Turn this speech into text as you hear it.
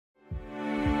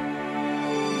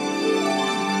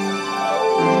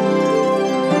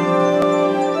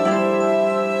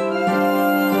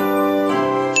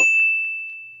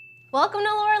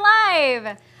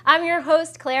Live. I'm your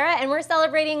host, Clara, and we're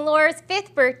celebrating Laura's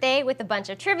 5th birthday with a bunch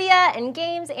of trivia and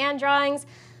games and drawings.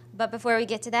 But before we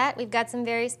get to that, we've got some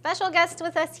very special guests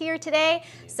with us here today.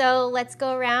 So let's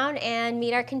go around and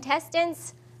meet our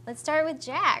contestants. Let's start with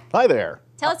Jack. Hi there.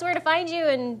 Tell us where to find you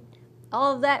and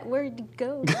all of that, where to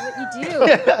go, what you do.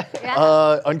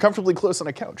 Uncomfortably close on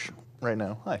a couch right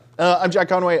now. Hi. I'm Jack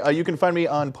Conway. You can find me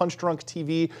on Punch Drunk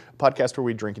TV, a podcast where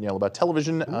we drink and yell about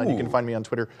television. You can find me on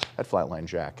Twitter at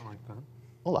FlatlineJack. I like that.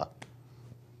 Hola.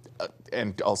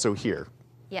 And also here.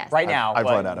 Yes. Right now. I've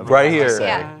run out of right here.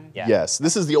 Yeah. Yes,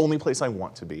 this is the only place I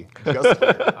want to be.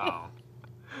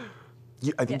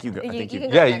 I think you go. You can go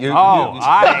Yeah, next. you.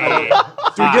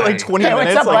 Do we get like 20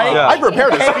 minutes? up, Like, buddy? I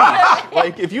prepared a speech.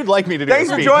 Like, if you'd like me to do Thanks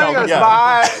a for speech. joining us.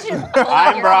 Bye.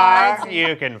 I'm Brock.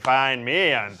 You can find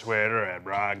me on Twitter at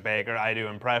Brock Baker. I do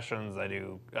impressions. I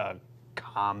do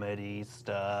comedy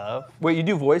stuff. Wait, you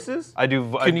do voices? I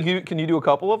do. Can you do a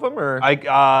couple of them or?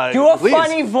 Do a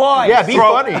funny voice. Yeah, be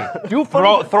funny. Do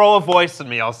funny. Throw a voice at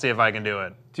me. I'll see if I can do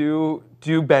it. Do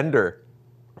Bender.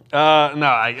 No,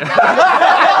 I. No,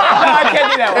 I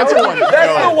can't do that. That's one.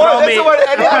 That's the one. That's the one.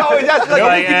 Anyone always asks like,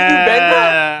 can you do Bender?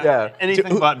 Yeah.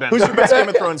 Anything but Bender. Who's your best Game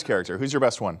of Thrones character? Who's your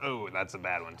best one? Oh, that's a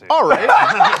bad one too. All right.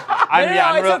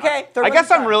 No, it's okay. I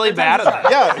guess I'm really bad at that.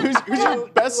 Yeah. Who's your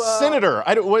best senator?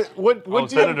 I don't. What do you?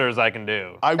 Senators I can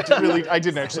do. I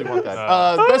didn't actually want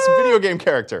that. Best video game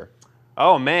character.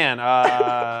 Oh man.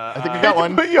 I think I got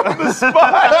one. Put you on the spot.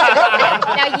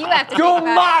 Now you have to Do think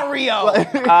about Mario.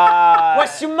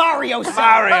 What's your Mario song?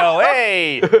 Mario.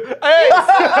 Hey. Hey,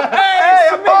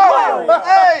 I'm Mario.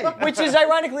 Hey. Which is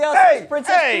ironically also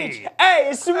Princess Peach. Hey,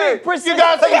 it's me, Princess You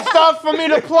got some stuff for me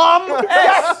to plumb?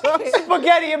 Yes.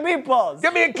 Spaghetti and meatballs.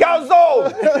 Give me a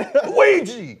calzone.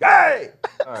 Luigi. Hey.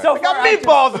 So I got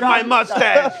meatballs in my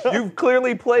mustache. You've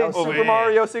clearly played Super yeah.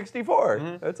 Mario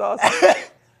 64. That's awesome.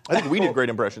 I think we did great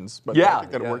impressions, but Yeah. I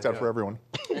think that it worked out for everyone,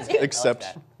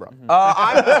 except Rob.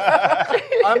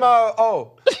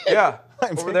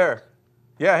 Over there.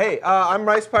 Yeah, hey, I'm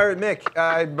Rice Pirate Mick.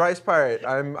 I'm Rice Pirate.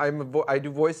 I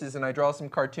do voices and I draw some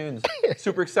cartoons.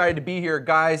 Super excited to be here,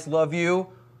 guys. Love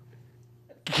you.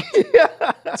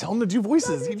 Tell him to do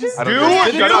voices. He just Do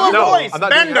a voice,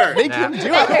 Bender. Make him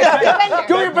do it.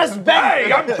 Do your best Bender.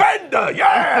 Hey, I'm Bender.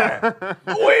 Yeah.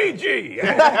 Luigi.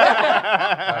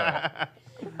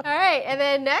 All right, and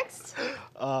then next.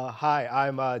 Hi,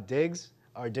 I'm Diggs,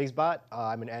 or Diggsbot.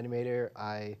 I'm an animator.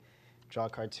 I draw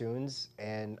cartoons,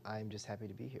 and I'm just happy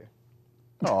to be here.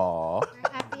 Aww.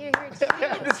 We're happy you're here too.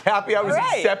 I'm just happy I was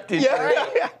Right. accepted.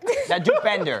 Now do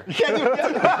Bender.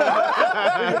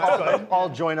 I'll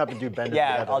join up and do Bender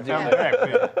Yeah, together. I'll do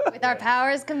Bender. With our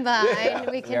powers combined,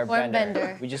 we We can are form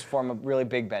Bender. We just form a really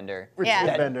big Bender. Yeah.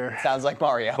 That Bender. sounds like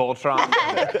Mario. Voltron.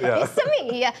 It's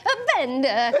me, a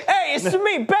Bender. Hey, it's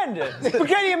me, Bender.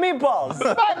 Spaghetti and meatballs.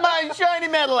 My shiny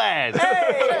metal ass.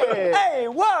 Hey,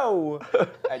 whoa. All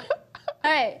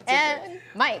right, and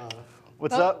Mike.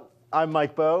 What's up? I'm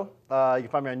Mike Bow. You can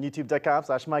find me on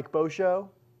youtube.com/MikeBowShow.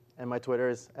 And my Twitter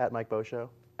is @MikeBowShow.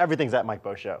 Everything's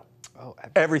 @MikeBowShow. Oh,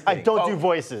 everything. I don't do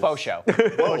voices. Faux show.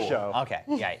 Faux show. Okay,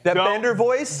 yeah. That Bender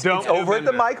voice, don't it's over do at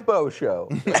the Bender. Mike Bow Show.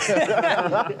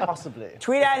 Possibly.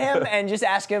 Tweet at him and just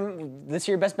ask him, let's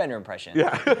hear your best Bender impression.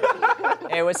 Yeah.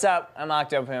 Hey, what's up? I'm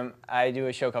Octopimp. I do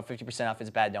a show called 50% Off. It's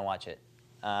bad, don't watch it.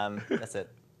 That's it.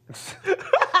 That's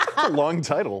a long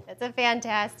title. That's a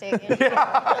fantastic intro.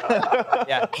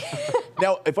 Yeah.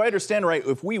 Now, if I understand right,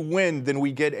 if we win, then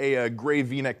we get a gray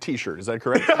V-neck T-shirt. Is that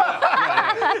correct?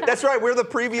 That's right. We're the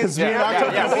previous. Me and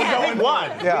Octopimp are going.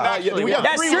 We got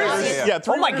That's 3 serious? winners. Yeah,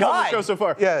 3 Oh my winners on God. the show so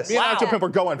far. Yes. Me and Wow. Octopimp are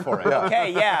going for it.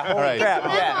 Okay, yeah. Holy All right. crap.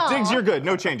 Yeah. Diggs, you're good.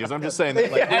 No changes. I'm just saying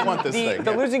that we want this thing.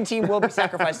 The losing team will be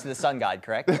sacrificed to the sun god,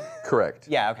 correct? Correct.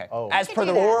 Yeah, okay. Oh. As per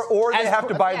the do that. rules. Or they As have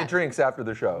to buy yeah. the drinks after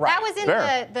the show. That was in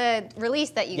Fair. the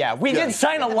release that you Yeah, we did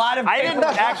sign a lot of I didn't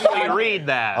actually read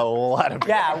that. A lot of.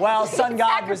 Yeah, well, sun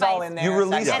god was all in there. You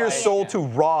released your Sacrifice. soul to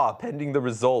Raw pending the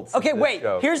results. Okay, of this wait.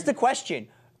 show. Here's the question.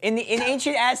 In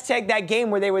ancient Aztec, that game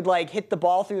where they would like hit the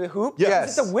ball through the hoop, Yes.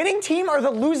 is it the winning team or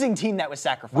the losing team that was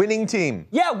sacrificed? Winning team.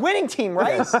 Yeah, winning team,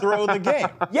 right? Throw the game.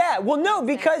 Yeah, well, no,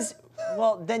 because,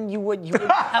 well, then you would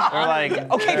have honor like,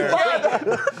 again. Okay,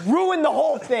 fine. Ruin the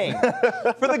whole thing.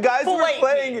 For the guys who were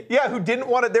Blatantly. playing, who didn't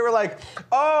want it, they were like,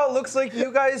 oh, looks like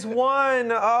you guys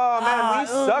won. Oh, man, we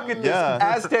suck at this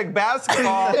Aztec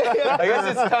basketball. I guess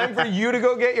it's time for you to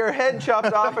go get your head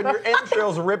chopped off and your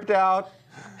entrails ripped out.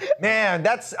 Man,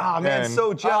 that's Man.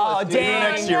 so jealous. Oh, dude.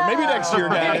 dang. Next year, maybe next year,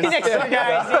 guys. Maybe next year, guys.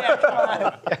 Yeah, come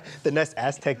on. The next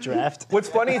Aztec draft. What's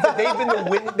funny is that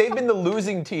they've been the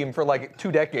losing team for like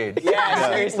 2 decades. Yeah,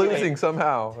 Keep seriously. losing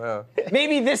somehow. Yeah.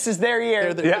 Maybe this is their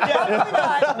year. Probably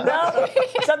not. No,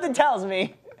 something tells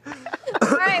me.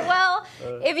 All right, well,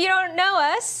 if you don't know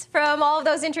us from all of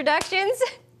those introductions,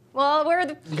 well, we're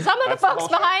some of the folks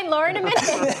behind Lore in a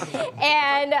Minute.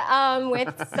 And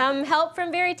with some help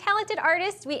from very talented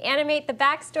artists, we animate the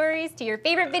backstories to your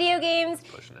favorite video games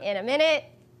in a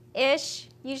minute-ish,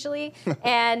 usually.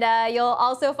 And you'll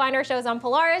also find our shows on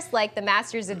Polaris, like the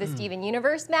Masters of the Steven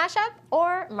Universe mashup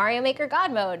or Mario Maker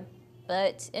God Mode.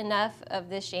 But enough of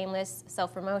this shameless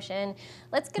self-promotion.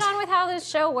 Let's get on with how this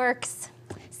show works.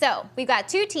 So we've got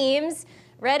 2 teams,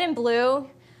 red and blue.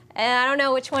 And I don't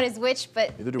know which one is which,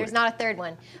 but there's not a third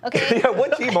one. Okay. Yeah,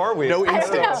 what team are we? No I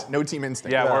don't know. instinct. No team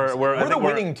instinct. Yeah, I We're the think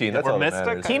winning team. That's we're all that Mystic.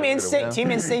 matters.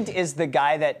 Team Instinct is the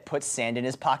guy that puts sand in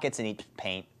his pockets and eats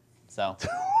paint. So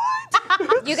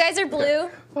You guys are blue.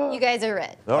 You guys are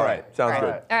red. All right, sounds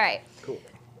good. All right. Cool.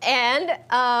 And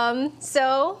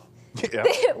so Yeah.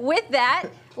 with that,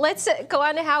 let's go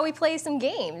on to how we play some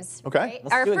games. Okay. right?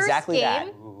 Let's Our do first exactly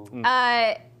game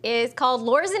is called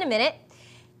Lores in a Minute,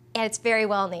 and it's very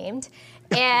well named.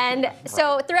 And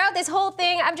so throughout this whole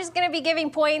thing, I'm just going to be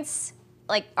giving points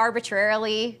like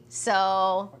arbitrarily.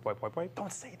 So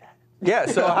Don't say that. Yeah.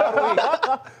 So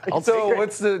how do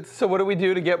we? So what do we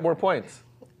do to get more points?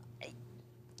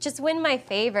 just win my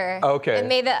favor. Okay. And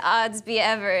may the odds be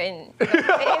ever in your favor.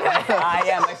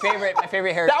 Yeah, my favorite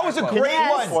hair. That was a great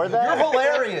Yes. one. You're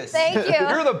hilarious. Thank you.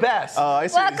 You're the best. I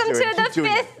see what he's Welcome to doing. the Keep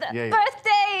doing it. 5th Yeah, yeah.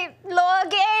 birthday Lore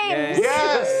Games.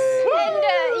 Yes. And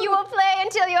you will play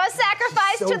until you are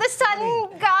sacrificed to the sun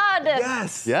god.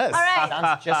 Yes. Yes. All right.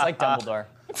 Sounds just like Dumbledore.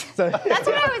 That's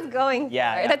what I was going for.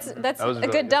 Yeah, yeah. That's was a really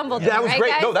good good. Dumbledore, That was right,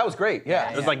 great. guys? No, that was great. Yeah.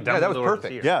 It was like Dumbledore. Yeah, that was was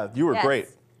perfect. here. Yeah, you were Yes. great.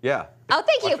 Yeah. Oh,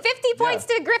 thank you. 50 points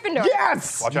to Gryffindor.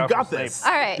 Yes. Watch You out got for this.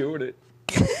 Snape. All right. Doing it.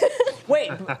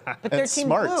 Wait, but they're That's team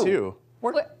smart blue. too.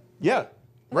 Yeah.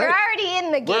 We're Right. already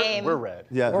in the game. We're red.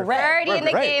 Yeah. We're We're red. already in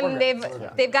the Right. game.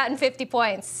 They've gotten 50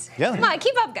 points. Yeah. Come on,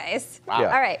 keep up, guys. Yeah. All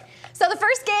right. So the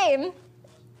first game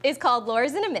is called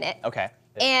Lores in a Minute. Okay.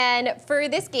 And for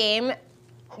this game,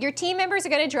 your team members are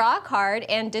going to draw a card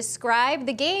and describe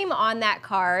the game on that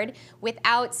card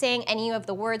without saying any of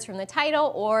the words from the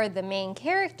title or the main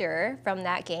character from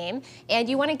that game. And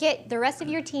you want to get the rest of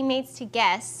your teammates to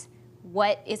guess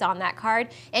what is on that card.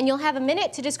 And you'll have a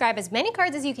minute to describe as many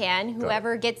cards as you can.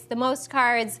 Whoever gets the most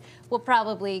cards will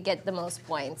probably get the most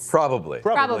points. Probably.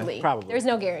 Probably. Probably. There's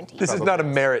no guarantee. This is not a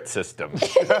merit system. You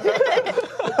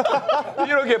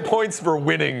don't get points for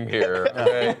winning here.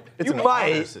 Okay? It's You an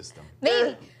might. honor system.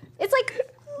 Maybe. It's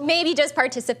like maybe just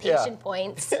participation Yeah.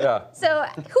 points. Yeah. So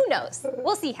who knows?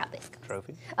 We'll see how this goes.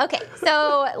 Trophy. Okay,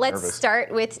 so let's Nervous.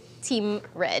 start with Team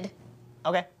Red.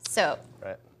 Okay. So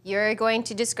Right. you're going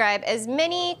to describe as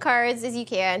many cards as you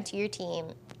can to your team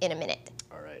in a minute.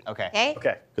 All right. Okay. Okay?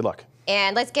 Okay. Good luck.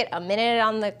 And let's get a minute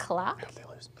on the clock. They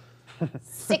lose.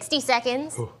 60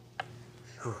 seconds.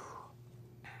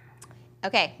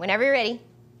 Okay, whenever you're ready.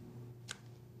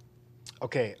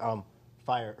 Okay.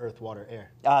 Fire, earth, water,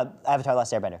 air. Avatar: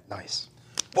 Last Airbender. Nice.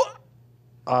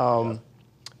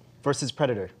 Versus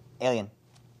Predator. Alien.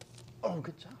 Oh,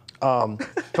 good job.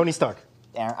 Tony Stark.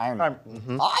 Iron Man.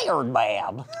 Iron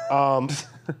Man.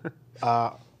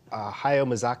 Hayao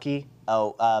Miyazaki.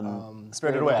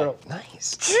 Spirited Away. Girl.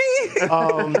 Nice.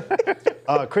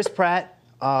 Chris Pratt.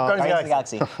 Guardians of the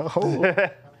Galaxy.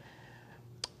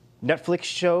 Netflix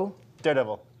show.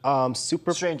 Daredevil.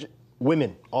 Super Strange.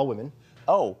 Women. All women.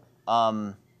 Oh.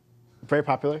 Very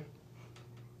popular.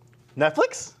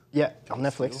 Netflix? Yeah, on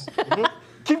Netflix.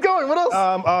 Keep going. What else?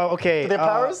 Okay. they have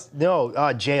powers? No.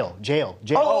 Jail.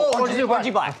 Oh,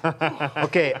 Orangey Black.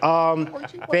 Okay.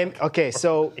 Okay.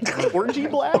 So. Orangey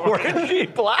black?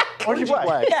 Orangey black? Orangey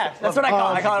Black. Yeah, that's what I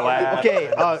call it. I call it.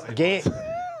 Okay. Game.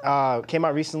 Came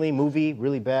out recently. Movie.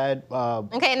 Really bad.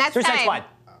 Okay, and that's Suicide time. Squad.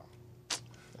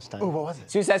 This time. What was it?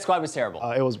 Suicide Squad was terrible.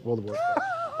 It was World War.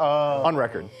 On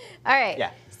record. All right.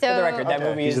 Yeah. So For the record, that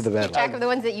movie These is are the bad keep track of the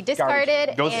ones that you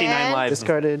discarded. Go see Nine and Lives.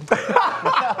 Discarded.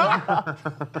 I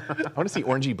want to see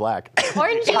Orangey black.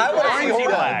 Orangey I want to Black. see Orangey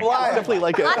Black. Black. Definitely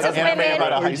like a, Lots an of anime women.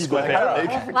 about a high school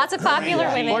picnic. Lots of popular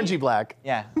women. Orangey black.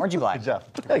 Yeah, Orangey Black. Good job.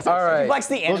 All right. Black's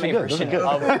the anime good, those are version good.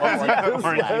 of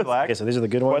Orangey Black. Okay, so these are the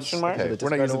good ones. Question mark? Okay, the We're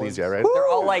not discarded using these ones. yet, right? They're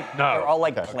all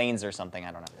like planes or something.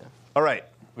 I don't know. All right.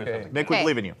 Okay. Nick, we Okay.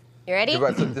 believe in you. You ready? You're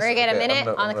right, flip this- We're gonna get a okay, minute I'm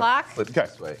on the gonna clock. flip Okay.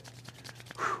 this way.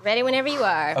 Ready whenever you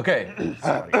are. Okay.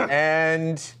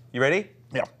 And you ready?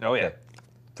 Yeah. Oh yeah.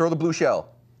 Throw the blue shell.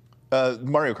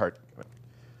 Mario Kart.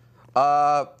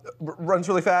 Runs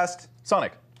really fast.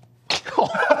 Sonic.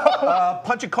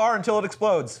 Punch a car until it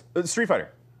explodes. Street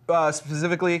Fighter.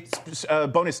 Specifically.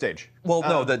 Bonus stage. Well,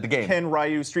 no, the game. Ken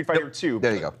Ryu Street Fighter 2.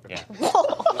 There you go.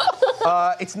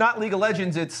 Yeah. It's not League of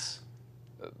Legends. It's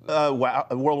World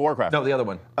of Warcraft. no, the other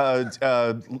one.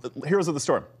 Heroes of the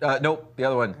Storm. Nope, the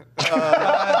other one.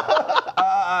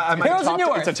 Heroes of New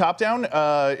Earth. It's a top-down.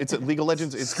 It's a League of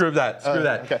Legends. It's Screw that. Screw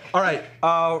that. okay. All right.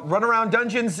 Run around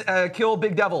dungeons. Kill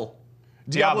Big Devil.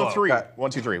 Diablo Diablo. 3. Okay.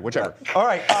 1, 2, 3. Whichever. All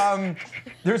right.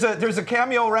 There's a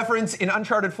cameo reference in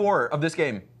Uncharted 4 of this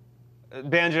game.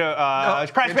 Banjo,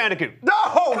 Crash Bandicoot. No!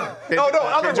 Other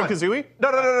one. Banjo-Kazooie?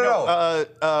 No.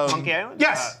 Monkey Island?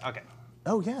 Yes. Okay.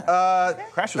 Oh, yeah.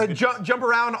 Crash was good. Jump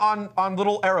around on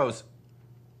little arrows.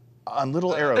 On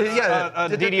little arrows. Yeah.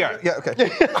 DDR. Yeah. Okay.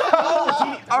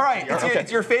 All right.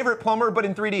 It's your favorite plumber, but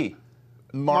in 3D.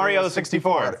 Mario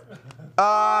 64.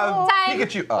 Time.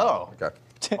 Pikachu. Oh. Okay.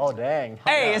 Oh, dang.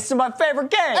 Hey, this is my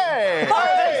favorite game.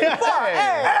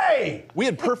 Hey! We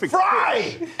had perfect.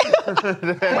 Fry!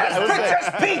 Princess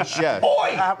Peach! Yeah.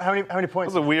 Boy! How many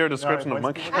points? That's a weird description of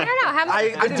monkey. I don't know. How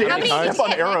many? I did how many did jump you on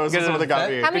get? arrows. Is what they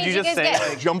got me. How many Could did you you guys just say,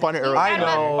 get? Jump on arrows. I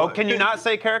know. Oh, can you not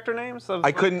say character names?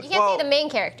 I couldn't. You can't say the main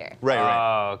character, Right.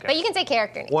 Oh, okay. but you can say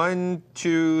character name. 1,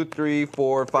 2, 3,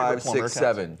 4, 5, plumber 6,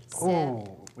 7. Ooh,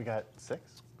 we got 6?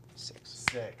 6.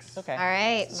 Okay. All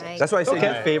right, Mike. That's why I say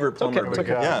your favorite plumber. It's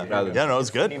okay. Yeah. Yeah. No, it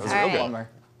was good. It was All real right. good. You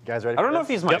guys ready? I don't for know if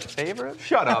this? he's my favorite.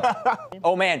 Shut up.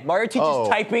 Oh man, Mario teaches Oh.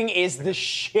 typing is the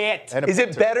shit. And a Is it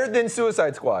picture. better than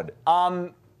Suicide Squad?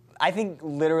 I think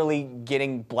literally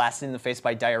getting blasted in the face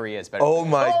by diarrhea is better. Oh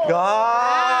my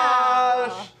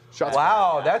gosh. Shots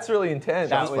Wow, that's really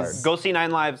intense. That was- Go see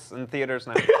 9 Lives in theaters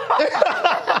now.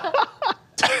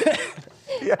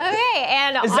 Okay,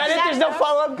 and Is that it? There's no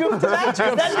follow-up goof to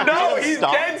that? No, he's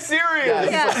Stop. dead serious.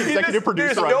 Yeah. Executive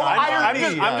producer. There's on no Nine Lives.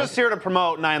 irony. I'm just here to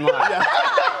promote 9 Lives.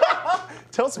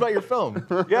 Tell us about your film.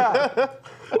 Yeah.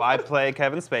 Well, I play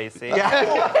Kevin Spacey.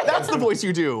 That's the voice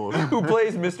you do. Who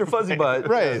plays Mr. Fuzzy Butt?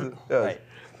 Right. Yeah.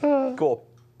 Cool.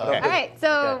 Okay. All right,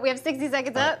 so we have 60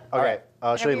 seconds up. Okay.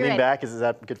 Should we you're lean ready. back? Is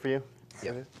that good for you?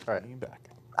 Yeah. All right.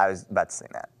 I was about to say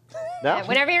that. Now?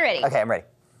 Whenever you're ready. Okay, I'm ready.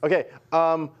 Okay.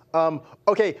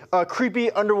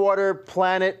 Creepy underwater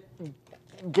planet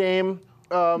game.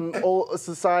 Old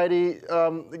society.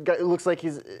 Guy, it looks like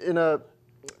he's in a.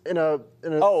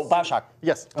 Oh, Bioshock.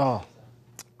 Yes.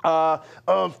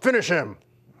 Finish him.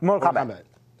 Mortal Kombat.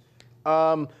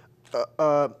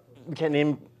 We can't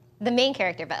name. The main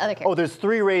character, but other Oh, characters. there's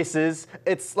 3 races.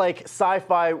 It's like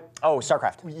sci-fi. Oh,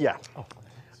 StarCraft. Yeah.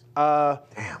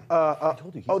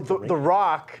 The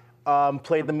Rock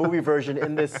played the movie version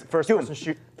in this first-person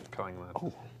shoot. Calling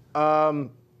that.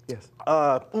 Yes.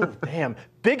 Damn.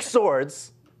 Big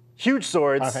swords, huge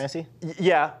swords. Final Fantasy?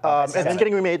 Yeah. And it's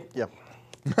getting remade. Yeah.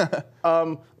 I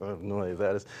have no idea what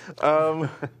that is.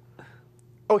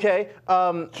 Okay.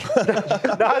 Not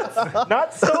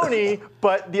Sony,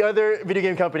 but the other video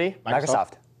game company.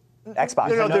 Microsoft. Xbox.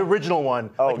 No, the original one.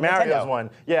 Oh, like Mario's Nintendo. one.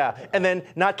 Yeah. And then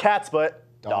not cats, but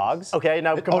Dogs. okay.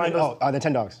 Now combine those. the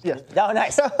 10 dogs. Yes. Oh,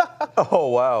 nice. Oh,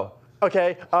 wow.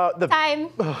 Okay. The Time.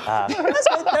 That's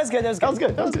good. that was good. That was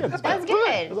good. That was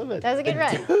good. That was a good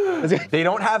run. They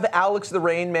don't have Alex the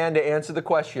Rain Man to answer the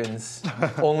questions,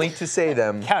 only to say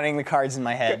them. Counting the cards in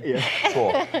my head. Yeah.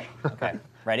 Cool. Okay.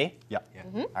 Ready? Yeah.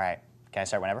 All right. Can I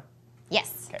start whenever?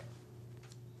 Yes. Okay.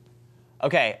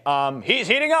 Okay. He's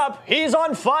heating up. He's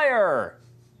on fire.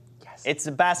 Yes. It's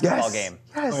a basketball game.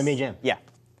 Oh, I mean, Jam. Yeah.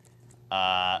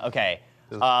 Okay.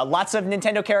 Lots of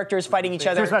Nintendo characters fighting each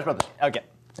other. Super Smash Brothers. Okay.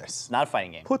 Not a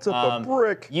fighting game. Puts up a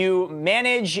brick. You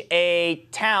manage a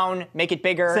town, make it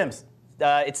bigger. Sims.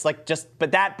 It's like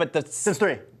but the Sims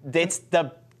 3. It's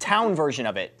the town version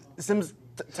of it. Sims.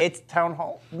 It's Town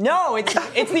Hall. no, it's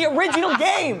the original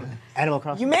game. Animal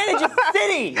Crossing. You manage a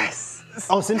city. Yes.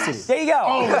 Oh, SimCity. There you go.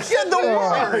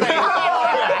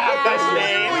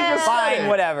 Fine,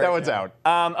 whatever. That one's out.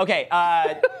 Okay.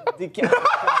 I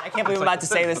can't believe I'm about to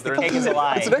say this. The cake is a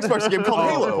lie. It's an Xbox game called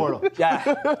Halo. Portal.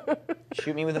 Yeah.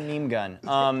 Shoot me with a meme gun.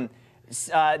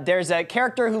 There's a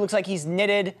character who looks like he's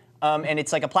knitted, and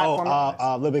it's like a platform.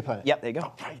 Little Big Planet. Yep, there you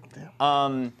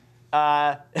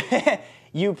go.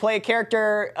 You play a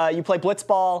character, you play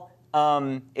Blitzball.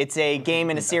 It's a game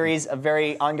in a series, a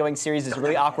very ongoing series. There's a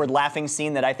really awkward laughing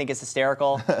scene that I think is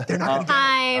hysterical.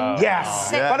 Time.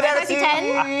 Yes. Final Fantasy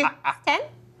 10? 10?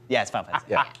 Yeah, it's Final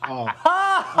Fantasy. Yeah.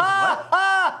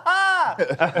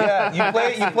 Yeah. You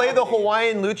play the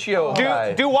Hawaiian Lucio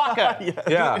guy. Do Waka.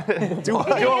 Yeah. Do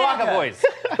a Waka voice.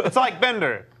 It's like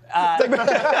Bender. Same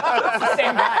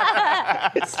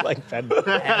guy. It's like that.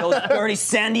 And those dirty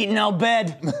sand-eating out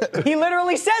bed. He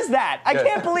literally says that. I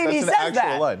can't believe he That's says an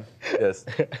actual that. line. Yes.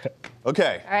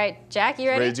 Okay. All right, Jack, you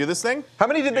Ready ready? to do this thing? How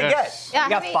many did they Yes. get? Yeah, We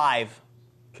got how many- 5.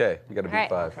 Okay, you got to beat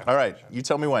All right. 5. All right. You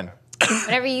tell me when.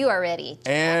 Whenever you are ready.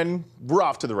 And we're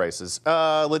off to the races.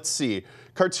 Let's see.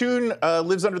 Cartoon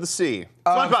lives under the sea.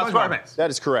 SpongeBob SquarePants. That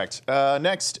is correct.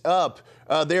 Next up,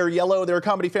 they're yellow. They're a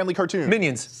comedy family cartoon.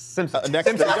 Minions. Simpsons. Next,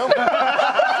 there you go.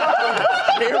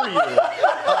 How dare you?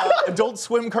 Adult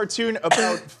Swim cartoon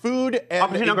about food and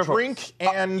Aqua Teen a Hunger Force. drink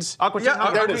and. Aqua Teen Yeah,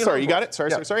 Hunger There it Force. is. Sorry, you got it. Sorry,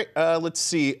 Yeah. sorry. Let's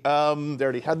see. They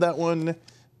already had that one.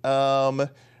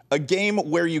 A game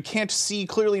where you can't see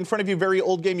clearly in front of you. Very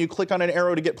old game. You click on an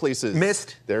arrow to get places.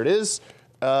 Missed. There it is.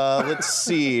 Let's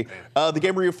see. The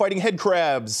game where you're fighting head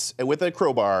crabs with a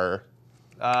crowbar.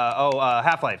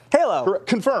 Half-Life. Halo.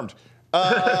 Confirmed.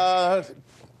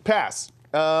 Pass.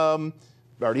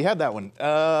 Already had that one.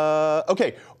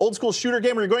 Okay. Old school shooter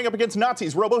game where you're going up against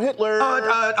Nazis. Robo Hitler.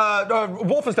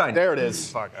 Wolfenstein. There it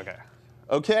is. Fuck, okay.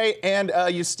 Okay. And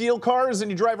you steal cars and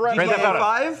you drive around. Grand Theft Auto.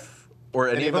 5? Or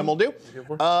Any of them will do.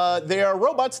 They are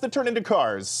robots that turn into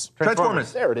cars.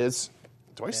 Transformers. There it is.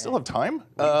 Do I still have time?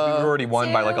 We've already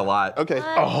won by like a lot. Okay.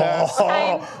 Pass.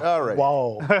 Time. All right.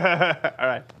 Whoa. All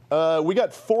right. We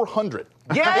got 400.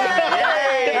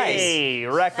 Hey,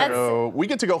 record. So we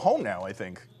get to go home now, I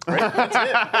think. Right? That's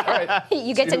it. All right.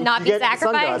 You get to not be You get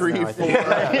sun sacrificed. gods now, I 3, think.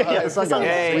 4. Yeah, the sun gods.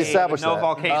 Hey, We established no that.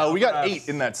 volcano. We got 8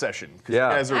 in that session. 'Cause Yeah.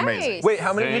 You guys are amazing. Nice. Wait,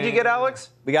 how many did you get, Alex?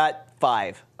 We got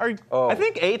 5. I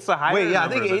think 8's a higher Wait, yeah, I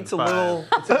number think than 8's a 5. little,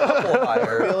 it's a couple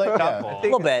higher. A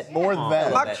little bit. More I'm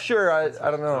than. not sure, I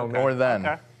don't know. More than.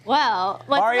 Okay. Well,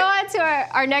 let's Mario- go on to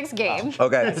our next game.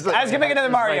 Okay. I was gonna make another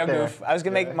Mario right there. goof. I was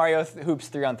gonna make Mario Hoops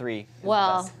 3-on-3.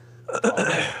 Well,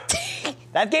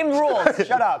 That game rules.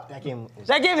 Shut up. That game is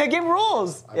That game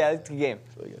rules. Yeah, it's a good game.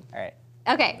 Really good. All right.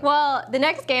 okay. Well, the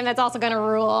next game that's also going to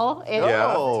rule is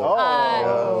Yeah.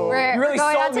 we're You really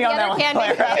going on sold to me the on that other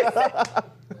one, canvas.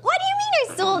 What do you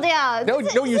mean I sold out? No,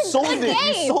 This no, is you a sold good it.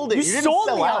 You game. sold it. You didn't sold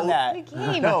sell me out. on that. Good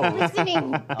game. I'm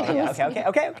listening.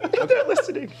 Okay. They're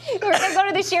listening. We're going to go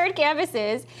to the shared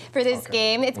canvases for this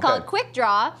game. It's called Quick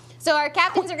Draw. So our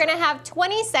captains are going to have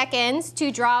 20 seconds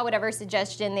to draw whatever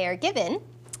suggestion they are given.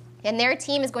 And their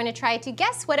team is going to try to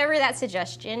guess whatever that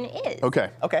suggestion is.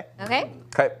 Okay. Okay. Okay?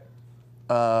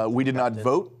 Okay. We did not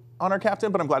vote on our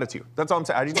captain, but I'm glad it's you. That's all I'm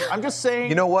saying. I'm just saying.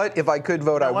 You know what? If I could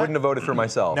vote, I what? wouldn't have voted for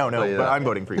myself. No, I'll tell you but that. I'm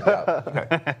voting for you.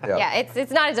 Okay. Yeah,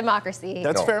 it's not a democracy.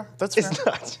 That's No. fair. That's fair.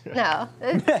 No. No,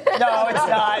 it's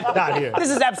not. not here.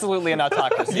 This is absolutely an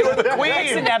autocracy. You're the queen.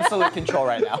 It's in absolute control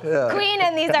right now. Queen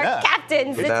and these are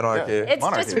captains. It's anarchy. It's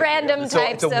Monarchy. just random So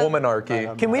types it's a of...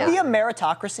 womanarchy. Can we be a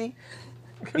meritocracy?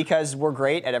 Because we're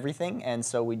great at everything, and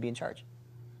so we'd be in charge.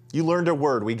 You learned a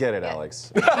word. We get it,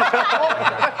 Alex. Listen,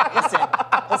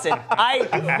 I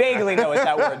vaguely know what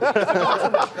that word means.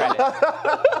 Too much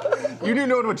credit. You do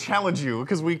know it would challenge you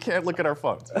because we can't look at our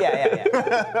phones.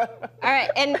 Yeah. All right,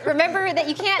 and remember that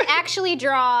you can't actually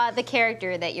draw the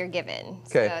character that you're given.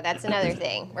 Okay. So that's another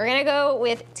thing. We're gonna go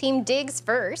with Team Diggs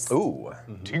first. Ooh. All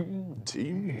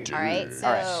right,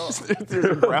 so... There's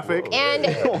a graphic. And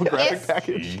graphic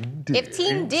package. if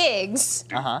Team Diggs,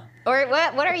 or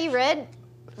what are you,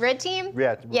 Red team?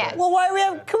 Yeah. Yeah. Well, why do we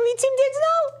have? Can we be Team Diggs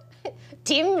now?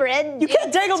 Team Red. You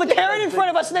can't dangle the carrot in front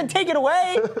of us and then take it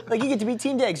away. Like you get to be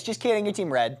Team Diggs. Just kidding, you're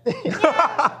Team Red. You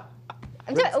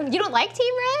don't like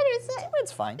Team Red? Or is that,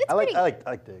 It's fine. I like pretty-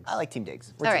 Diggs. I like Team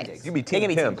Diggs. We're All Team right. Diggs. You be They Team can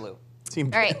be Team Pimp. Blue.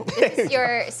 Team. All right, this is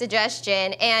your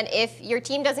suggestion, and if your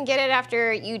team doesn't get it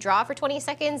after you draw for 20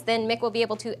 seconds, then Mick will be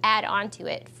able to add on to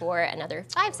it for another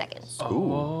 5 seconds.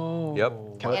 Yep.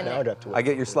 And then- I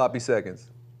get your sloppy seconds.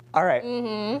 All right.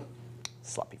 Mm-hmm.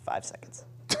 Sloppy 5 seconds.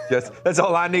 Yes, that's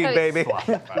all I need, baby.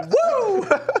 Woo!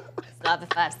 Stop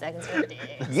at 5 seconds for Diggs.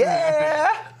 Yeah.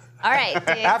 All right,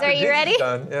 Diggs, After are you Diggs is ready?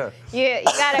 done, yeah. You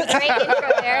got a great intro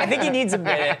there. I think he needs a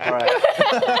minute. All right.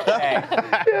 Okay.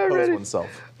 Pose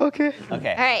oneself. Okay. All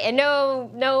right, and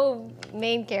no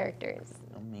main characters.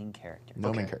 No main character.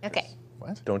 No main character. Okay.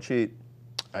 What? Don't cheat.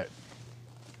 All right.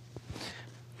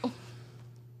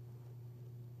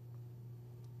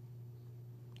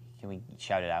 Can we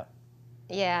shout it out?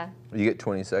 Yeah. You get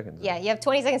 20 seconds. Yeah, you have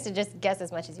 20 seconds to just guess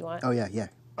as much as you want. Oh, yeah.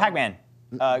 Pac-Man.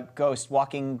 Ghost.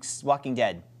 Walking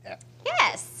Dead.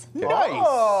 Yes. Nice.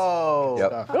 Oh.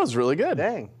 Yep. That was really good.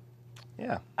 Dang.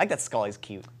 Yeah. I like that skull. He's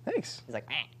cute. Thanks. He's like,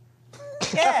 meh.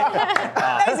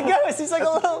 Yeah. He's a ghost. He's like a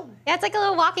little. Yeah, it's like a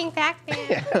little walking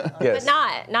Pac-Man, but Yes.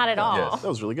 not at all. Yes. That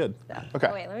was really good. Okay.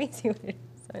 Oh, wait, let me see what it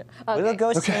is. Little Okay.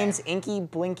 ghost names Inky,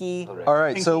 Blinky, All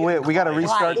right, so we got to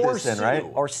restart or this then, Sue. right?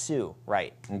 Or Sue,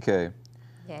 right? Okay.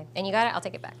 Okay, and you got it? I'll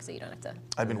take it back so you don't have to.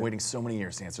 I've been waiting so many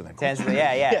years to answer that To question. answer the-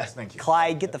 yeah. Yes, thank you.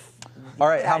 Clyde, get the. All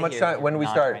right, how outta much here, time? When do we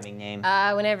start? non-rhyming Name.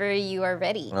 Whenever you are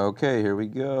ready. Okay, here we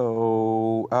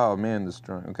go. Oh man, this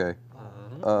drawing. Okay.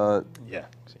 Yeah.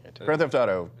 Grand Theft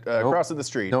Auto. Crossing the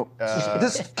street. Nope.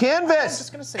 This I'm canvas.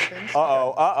 just gonna say things.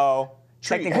 Uh-oh.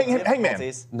 Tree. Technical Hangman.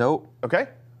 difficulties. Nope. Okay.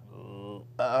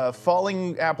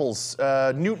 Falling apples.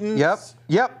 Newton. Yep.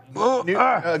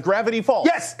 Gravity Falls.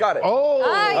 Yes, got it. Oh. You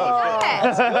got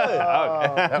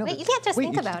it. Wait, you can't just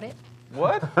think about it.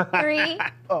 What? 3,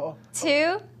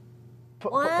 2, 1.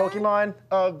 Pokemon.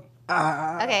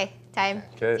 Okay, time.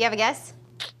 Okay. Do you have a guess?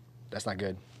 That's not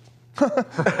good. Is that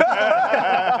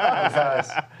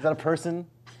a person?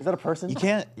 Is that a person? You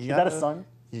can't. Is that a sun?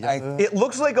 It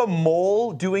looks like a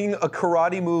mole doing a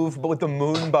karate move, but with the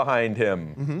moon behind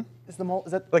him. Is the mole?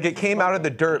 Is that? Like it came out of the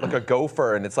dirt like a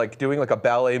gopher, and it's like doing like a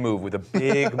ballet move with a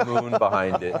big moon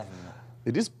behind it.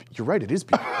 It is. You're right. It is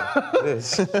beautiful. It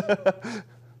is.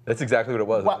 That's exactly what it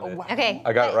was. isn't it? Okay.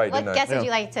 I got it right, What didn't I? guess would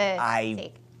you like to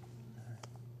take?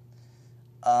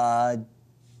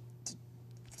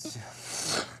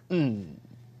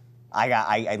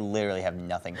 I literally have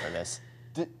nothing for this.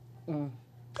 It's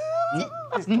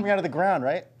coming out of the ground,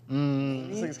 right?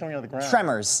 Looks like it's coming out of the ground.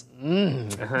 Tremors.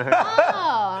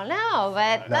 Oh, no,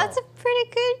 but that's a pretty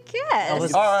good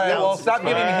guess. All right, well, stop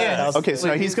giving me hints. Okay, so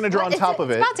now he's gonna draw on top of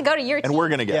it, It's about to go to your team. and we're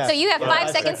gonna guess. So you have 5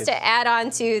 seconds to add on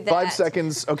to that. 5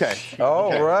 seconds. Okay. All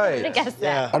I'm gonna right. guess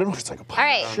that. I don't know if it's like a. All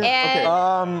right,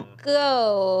 and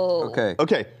go. Okay.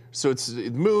 Okay. So it's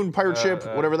moon, pirate ship,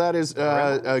 whatever that is.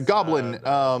 Goblin.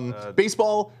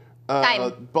 Baseball.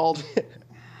 Time. Bald.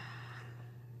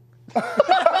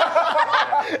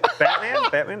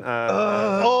 Batman?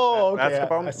 Oh, okay.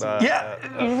 Basketball?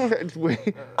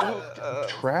 Wait.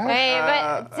 Trash. Wait,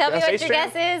 but tell me what Space your Jam?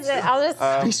 guess is. I'll just.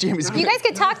 Space Jam is You guys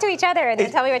could talk to each other and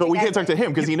then tell me what But you we guess can't talk to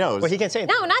him because he knows. Well, he can't say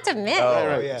No, not to me.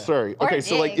 Right, yeah. Sorry. Or Okay,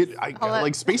 so like Diggs. Hold on.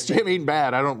 like Space Jam ain't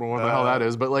bad. I don't know what the hell that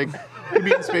is, but like could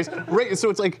be in space. Right. So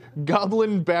it's like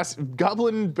goblin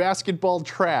basketball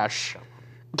trash.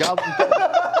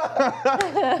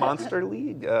 Monster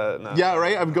League? No. Yeah,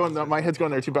 right. I'm going. My head's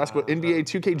going there too. Basketball. NBA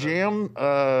 2K Jam.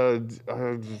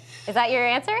 Is that your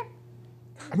answer?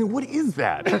 I mean, what is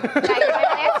that? Is that your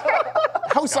final answer?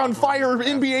 House on Fire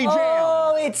NBA Jam.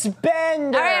 Oh, it's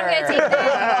Bender. All right, I'm gonna take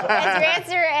that as your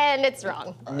answer, and it's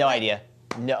wrong. No idea.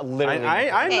 No, literally.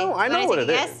 I know, I know what it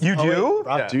is. You do?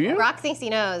 Do you? Brock thinks he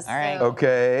knows. All right. So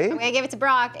Okay. I'm gonna give it to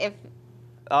Brock. If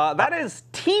That is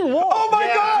Teen Wolf. Oh my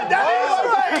God,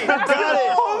 that is right! Got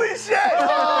it! Holy shit!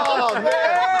 Oh man,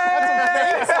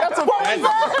 that's a face.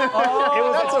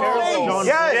 That's a face.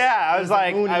 Yes. Yeah, I was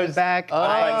like, back.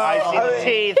 I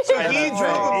see the teeth. So he drew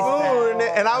the moon,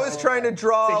 and I was trying to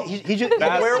draw He just a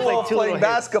werewolf playing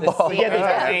basketball. Yeah,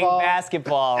 there's Playing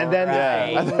basketball. And then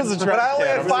right. That was a But trash I only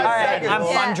had can. 5 All right, seconds.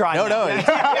 I'm drawing. No.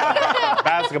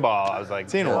 Basketball. I was like,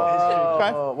 Teen Wolf.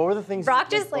 What were the things? Brock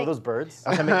just, like- those birds.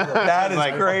 That is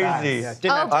crazy.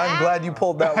 I'm glad you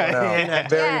pulled that one out.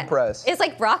 Very impressed. It's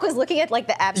like Brock was looking at like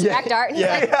the abstract art, and he's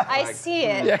like, I see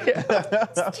it.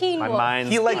 It's Teen my Wolf.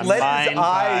 mind's He like my let his mind's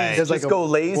eyes eye. just like a go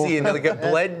lazy and like get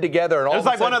bled together. And all It was of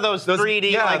a like one of sudden- those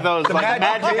 3D, like those the like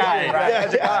magic eyes.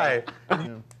 Magic eye.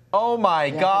 Oh my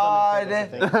God.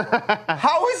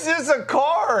 How is this a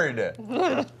card?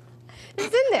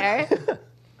 It's in there.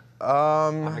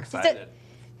 I'm excited.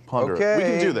 Ponder. Okay. We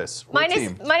can do this. We're a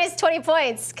team. Minus 20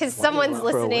 points because someone's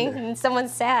listening and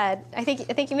someone's sad. I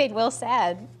think you made Will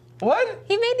sad. What?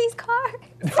 He made these cards.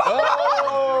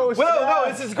 Oh, no,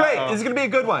 this is great. This is going to be a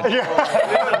good one. The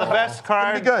best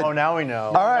card. Good. Oh, now we know.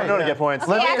 All right. I know to get points.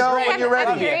 Let me Yeah, know I'm when you're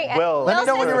ready. hungry. Will. Let me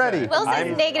know when you're says- ready. Will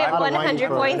says negative I'm 100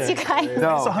 points, you guys.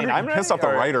 No. I'm pissed off the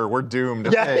writer. We're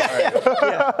doomed.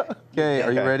 Okay,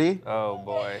 are you ready? Oh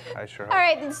boy, I sure hope. All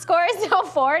right, the score is now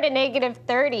 4 to negative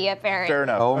 30, apparently. Fair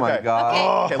enough. Oh my Okay.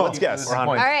 God. Okay, let's guess. All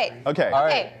right. Okay.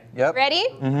 Okay. Yep. Ready?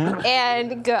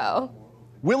 And go.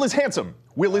 Will is handsome.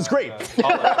 Will is great.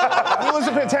 Will is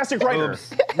a fantastic writer.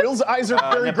 Will's eyes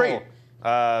are very great.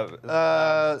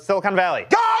 Silicon Valley.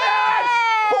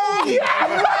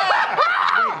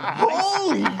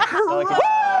 Holy crap!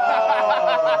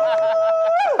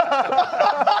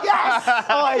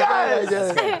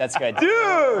 That's good.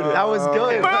 That was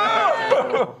good.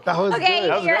 That was Okay,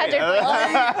 good. you're 100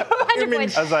 points. 100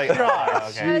 points. I was like, okay.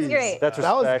 That was great. That's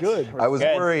That was respect. good. I was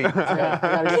Good. worried.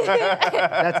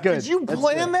 That's good. Did you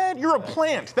plan that? You're a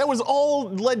plant. That was all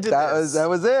led to this. That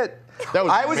was it. That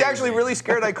was I was amazing. actually really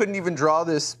scared I couldn't even draw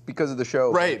this because of the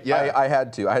show. Right, yeah. I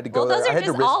had to. I had to go Well, those there. I are had to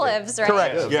just risk olives, it. right?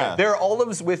 Correct. Yeah. They're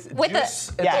olives with With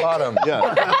juice at yeah. the bottom.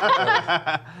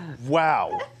 Yeah.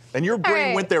 Wow. And your brain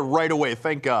right. went there right away.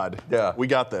 Thank God. Yeah. We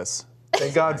got this.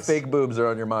 Thank God fake boobs are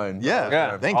on your mind. Yeah.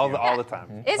 Yeah, Thank all you. The, all the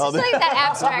time. It's just like that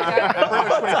abstract art.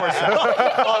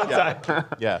 All the time.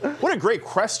 Yeah. What a great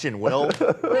question, Will.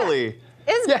 Really.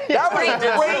 It's That was great. a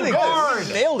great card.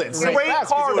 Nailed it. So Great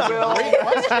fast 'cause it card, was a Will. great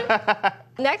question.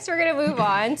 Next, we're going to move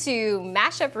on to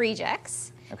Mashup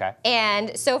Rejects. Okay.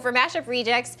 And so for Mashup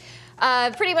Rejects,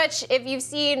 pretty much if you've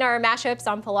seen our mashups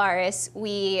on Polaris,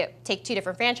 we take two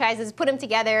different franchises, put them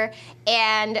together,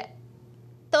 and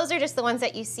those are just the ones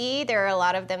that you see. There are a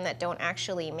lot of them that don't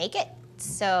actually make it.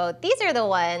 So these are the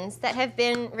ones that have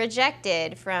been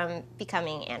rejected from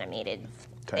becoming animated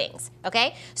things,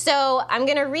 okay? So I'm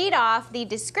gonna read off the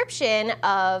description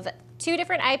of two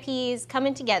different IPs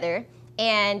coming together,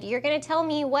 and you're gonna tell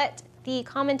me what the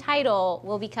common title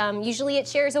will become. Usually it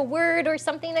shares a word or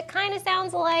something that kind of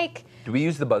sounds like. Do we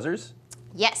use the buzzers?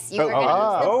 Yes, you are gonna use the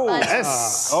buzzer.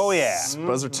 Yes. Oh, yeah.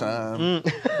 Buzzer time.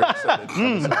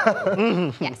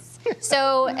 Yes.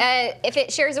 So if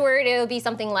it shares a word, it'll be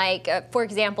something like, for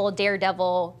example,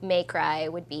 Daredevil May Cry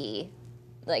would be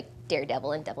like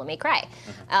Daredevil and Devil May Cry.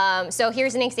 So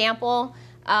here's an example.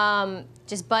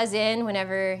 Just buzz in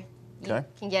whenever you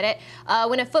can get it.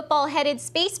 When a football-headed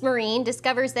space marine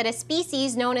discovers that a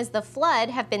species known as the Flood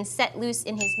have been set loose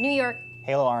in his New York.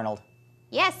 Halo Arnold.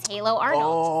 Yes, Halo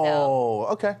Arnold. Oh,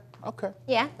 okay. Okay.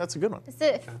 Yeah. That's a good one. It's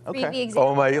a freebie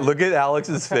example. Oh my! Look at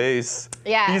Alex's face.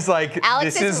 Yeah. He's like,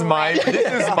 Alex this is is my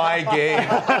game.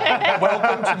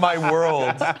 Welcome to my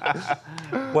world.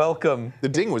 Welcome. The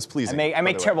ding was pleasing. I make by the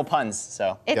way. terrible puns,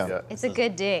 so. It's a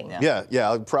good ding.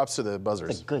 Yeah. Props to the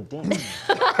buzzers. Good ding.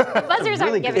 The buzzers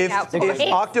aren't giving If out points.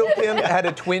 Octopim had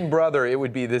a twin brother, it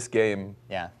would be this game.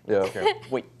 Yeah. Yeah.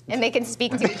 Wait. And they can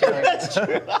speak to each other.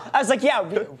 I was like, yeah,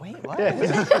 wait, what?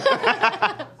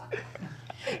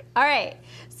 All right,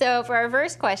 so for our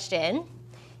first question,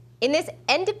 in this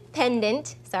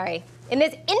independent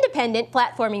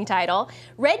platforming title,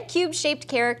 red cube-shaped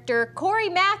character Corey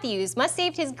Matthews must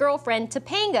save his girlfriend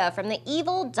Topanga from the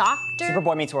evil Doctor.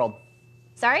 Superboy Meets World.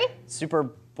 Sorry?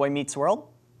 Superboy Meets World?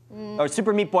 Or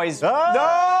Super Meat Boys.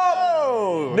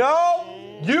 No!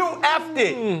 No! You effed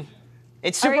it!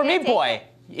 It's Are we Super gonna Meat take Boy.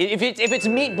 If it's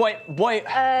Meat Boy, Meat Boy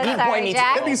Sorry, meets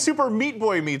Jack. That'd be Super Meat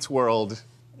Boy meets World.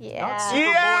 Yeah.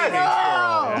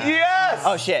 Yes! Yes!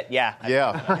 Oh shit, yeah.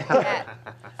 Yeah.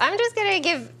 I'm just gonna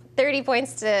give 30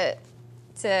 points to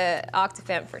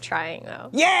Octofemp for trying though.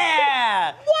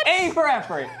 Yeah! What? A for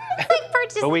effort.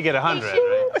 But we get 100,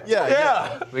 right?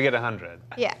 Yeah. We get 100.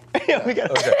 Yeah. You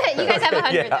guys have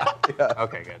 100 though.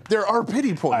 Okay, good. There are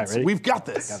pity points. ready? We've got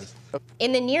this.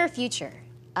 In the near future,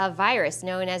 a virus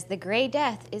known as the Grey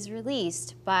Death is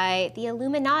released by the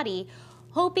Illuminati,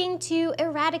 hoping to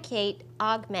eradicate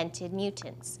augmented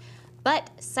mutants. But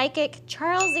psychic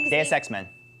Charles Xavier... Deus Ex-Men.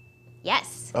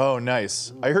 Yes. Oh,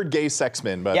 nice. I heard gay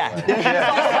sexmen, by the way.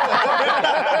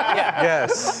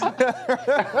 Yes.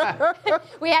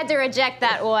 We had to reject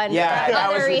that one Yeah, for that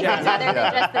other was reasons other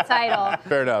than just the title.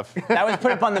 Fair enough. That was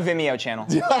put up on the Vimeo channel.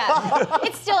 Yeah.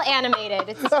 It's still animated.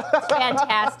 It's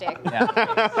fantastic.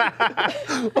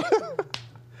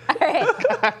 All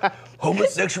right.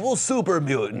 Homosexual super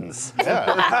mutants. They're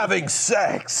having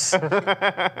sex.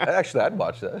 Actually, I'd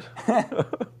watch that.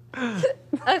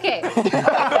 Okay. You're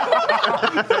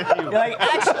like,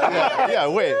 actually, Yeah,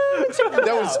 wait.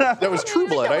 That was True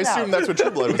Blood. I assume that's what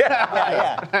True Blood was.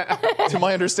 yeah. To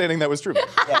my understanding, that was True Blood.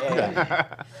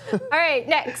 All right,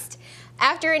 next.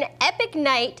 After an epic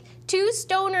night, two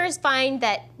stoners find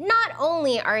that not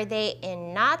only are they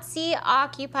in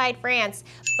Nazi-occupied France,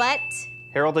 but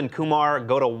Harold and Kumar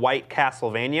go to White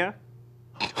Castlevania.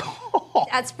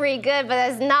 that's pretty good, but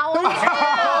that's not what it's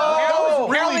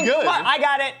Really Harold and good. Kumar, I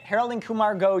got it. Harold and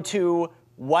Kumar go to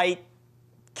White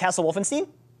Castle Wolfenstein?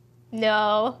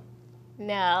 No.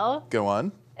 Go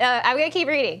on. I'm going to keep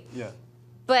reading. Yeah.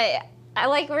 But I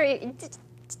like where 20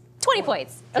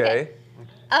 points. Okay.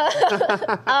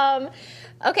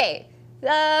 Okay.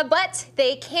 But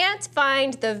they can't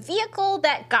find the vehicle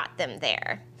that got them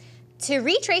there. To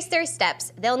retrace their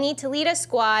steps, they'll need to lead a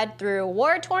squad through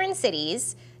war-torn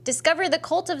cities, discover the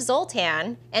cult of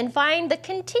Zoltan, and find the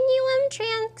Continuum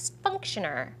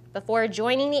Transfunctioner before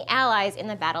joining the Allies in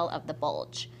the Battle of the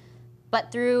Bulge.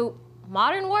 But through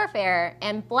modern warfare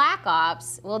and Black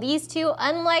Ops, will these two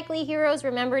unlikely heroes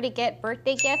remember to get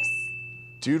birthday gifts?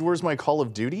 Dude, where's my Call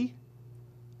of Duty?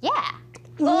 Yeah.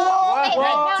 Oh, wait,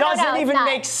 no, Doesn't it's even not.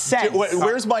 make sense.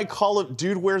 Where's my Call of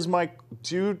Dude? Where's my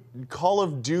Call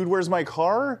of Dude? Where's my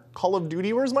car? Call of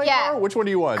Duty? Where's my Yeah. car? Which one do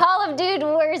you want? Call of Duty,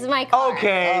 where's my car?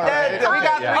 Okay. right. We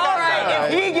got All right,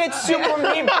 if he gets Super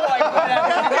Meat Boy,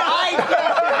 whatever, I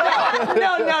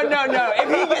No. If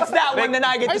he gets that one, then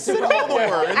I get the super all the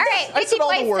words. All right, I 50 said all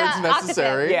the points words to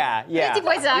necessary. Yeah. 50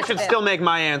 points to You should Octopus. still make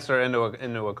my answer into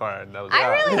a card. That was I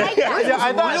really like that. Yeah,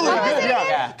 I thought. Really What was good. it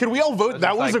again? Can we all vote?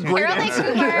 That was a like great Early answer.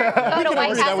 Cooper, go to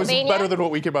White That was Castlevania. better than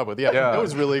what we came up with. Yeah, Yeah. that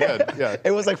was really good. Yeah.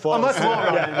 It was like flawless.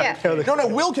 Yeah. No,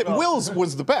 Will's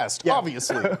was the best,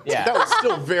 obviously. Yeah. That was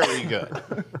still very good.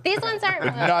 These ones aren't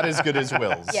really. Not as good as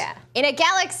Will's. Yeah. In a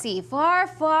galaxy far,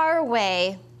 far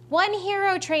away, one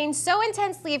hero trained so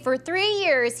intensely for 3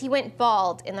 years he went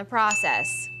bald in the process.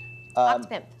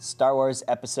 Octopimp. Star Wars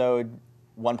Episode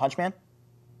One Punch Man.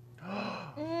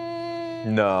 No,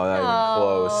 not even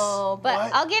close. Oh, but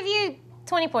I'll give you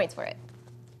 20 points for it.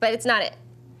 But it's not it.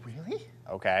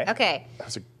 Okay. Okay. That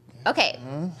was a Okay.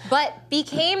 But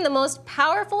became the most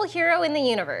powerful hero in the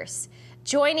universe.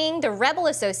 Joining the Rebel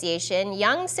Association,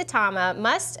 young Saitama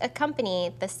must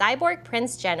accompany the cyborg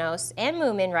Prince Genos and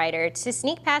Moomin Rider to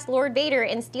sneak past Lord Vader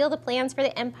and steal the plans for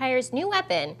the Empire's new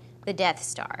weapon, the Death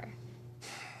Star.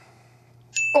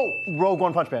 Oh, Rogue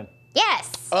One Punch Man.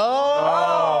 Yes!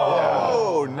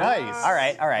 Oh, nice. All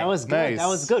right. That was good. Nice. That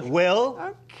was good. Will.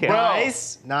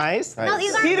 Nice. No, these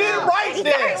aren't He didn't write These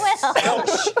this. aren't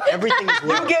Will. Everything is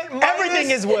Will. You get Everything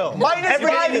is Will. minus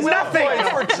Everything 5 is nothing Will.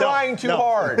 for trying too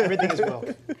hard. Everything is Will.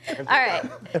 All right.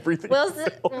 Everything. Will's,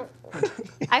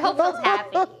 I hope Will's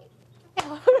happy.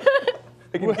 I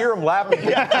can hear him laughing.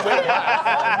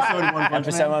 Episode 1 Punch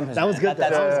Man. 1%. That was good.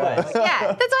 That was good. Yeah,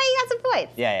 that's why you got some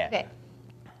points. Yeah. Okay.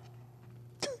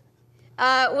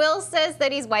 Will says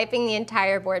that he's wiping the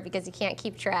entire board because he can't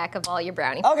keep track of all your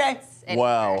brownie Okay. points anymore.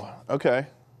 Wow. Okay.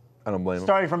 I don't blame him.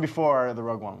 Starting from before the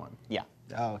Rogue One one. Yeah.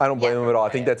 I don't blame him at all. I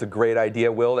think that's a great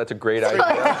idea, Will. That's a great idea.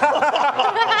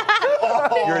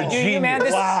 You're a genius. You man,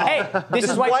 this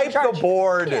is why you're in Wipe charge. the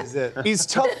board. He's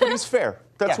tough, but he's fair.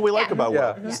 That's what we like about Will.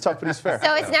 Yeah. He's tough, but he's fair.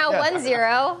 So it's now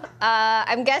 1-0.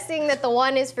 I'm guessing that the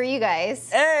 1 is for you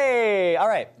guys. Hey. All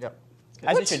right. Yep.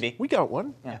 As it should be. We got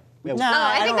one. No,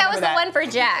 I think that was the one for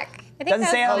Jack. I think Doesn't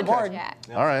that say was on the the one for board. Jack.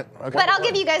 All right. Okay. But I'll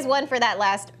give you guys 1 for that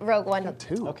last Rogue One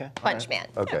Two. Okay. Punch Man.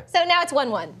 Okay. So now it's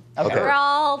 1-1. Okay. We're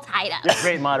all tied up.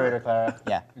 Great moderator, Clara.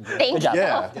 Yeah. Thank Good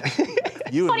job. you. Yeah.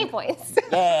 You 20 points.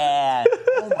 Yeah.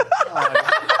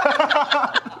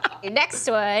 Next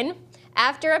one.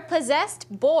 After a possessed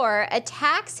boar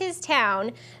attacks his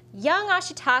town, young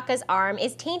Ashitaka's arm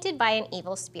is tainted by an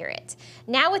evil spirit.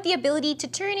 Now with the ability to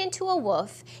turn into a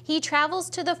wolf, he travels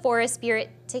to the forest spirit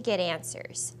to get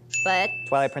answers. But,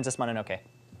 Twilight Princess Mononoke.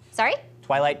 sorry?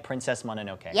 Twilight Princess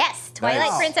Mononoke. Yes, Twilight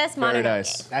Nice. Princess Mononoke. Very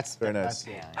nice. That's Very nice.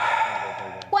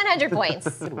 100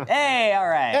 points. Hey. All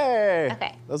right. Hey.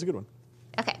 Okay. That was a good one.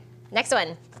 Okay, next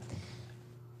one.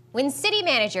 When city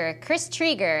manager Chris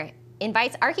Trieger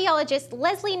invites archaeologist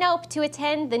Leslie Knope to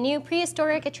attend the new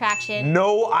prehistoric attraction.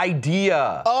 No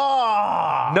idea.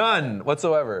 None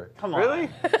whatsoever. Come on. Really?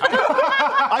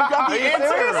 I got the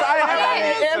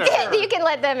answer. You can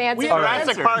let them answer.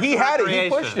 Jurassic Park He had it. He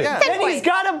Recreation. pushed it. Yeah. Then he's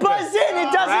got to buzz in.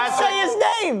 It doesn't say his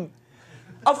name.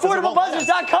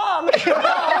 AffordableBuzzers.com.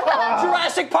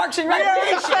 Jurassic Parks and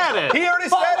Recreation. He already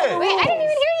said it. Wait, I didn't even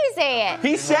hear you say it.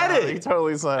 He said He it.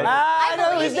 totally said it. I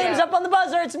know believe his name's you. up on the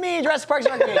buzzer. It's me, Jurassic Parks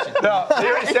and Recreation. No, he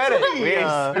already said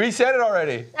it. He said it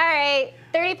already. All right,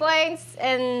 30 points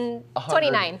and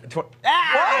 29.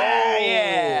 Ah,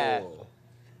 yeah.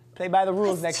 Play by the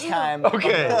rules next time.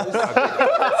 Okay.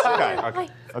 Okay.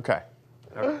 Okay.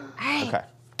 All right. Okay.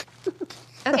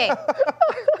 Okay.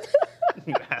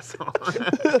 You asshole.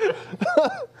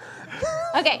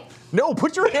 Okay. No,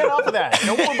 put your hand off of that.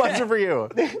 No more buzzer for you.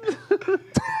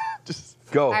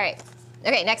 Go. All right.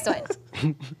 Okay, next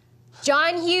one.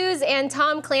 John Hughes and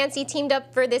Tom Clancy teamed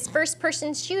up for this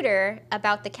first-person shooter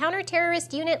about the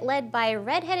counter-terrorist unit led by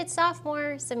redheaded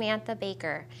sophomore Samantha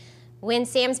Baker. When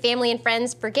Sam's family and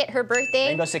friends forget her birthday.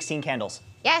 Rainbow 16 Candles.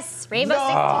 Yes, Rainbow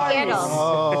 16 Candles.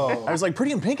 I was like,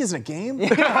 Pretty in Pink isn't a game?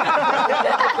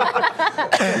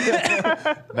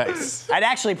 Nice. I'd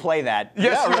actually play that.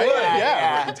 Yes, Yeah, you right? would.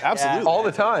 Yeah, absolutely. All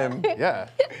the time. Yeah.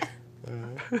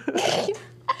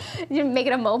 You make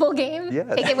it a mobile game?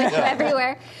 Yes. Take it with you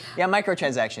everywhere. Yeah,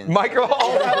 microtransactions. Micro,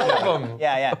 all of them.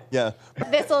 Yeah. Yeah.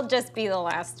 This will just be the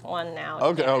last one now.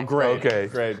 Okay. Oh, great. Okay.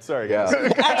 Great. Sorry, guys.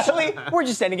 Actually, we're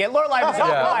just ending it. Lore Live is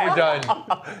Yeah, we're done.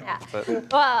 Yeah.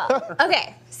 Well,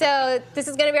 okay. So this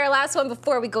is going to be our last one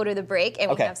before we go to the break, and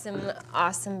we Okay. have some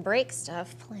awesome break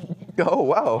stuff playing. Oh,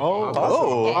 wow.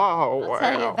 Oh. I'll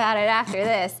tell you about it after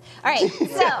this. All right.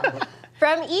 So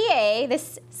from EA,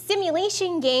 this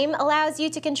simulation game allows you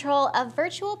to control a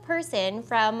virtual person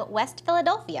from West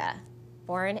Philadelphia,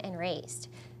 born and raised,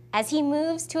 as he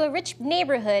moves to a rich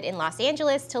neighborhood in Los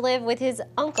Angeles to live with his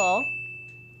uncle,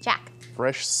 Jack.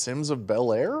 Fresh Sims of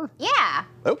Bel-Air? Yeah.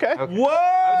 Okay.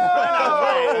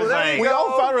 Whoa! There you We go.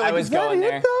 all thought, we're like, I was is that going it,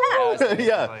 there. though?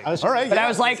 Yeah. All right. But yeah. I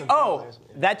was like, oh,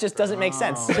 that just doesn't make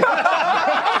sense. Good job,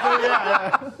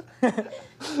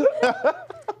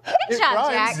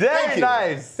 rhymes. Jack. Very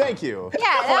nice. Thank you.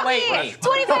 Yeah, that'll wait, be wait.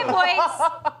 25 points.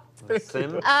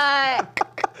 Sim? I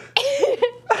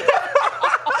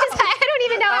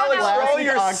don't even know how Alex, that for all works.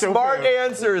 your October. smart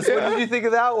answers, what did you think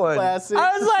of that one? Classic.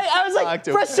 I was like,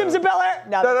 Octo Fresh Sims of Bel-Air?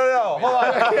 No, hold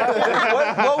on.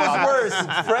 what was worse,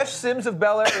 Fresh Sims of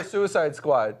Bel-Air or Suicide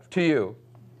Squad to you?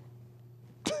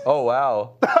 Oh,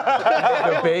 wow.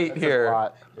 Debate here.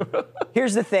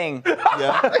 Here's the thing.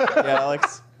 Yeah,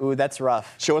 Alex. Ooh, that's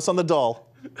rough. Show us on the doll.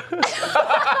 Show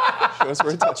us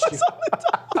where it touched you.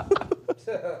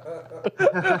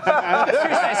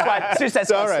 Suicide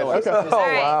Squad. All right. still works. Okay. Oh,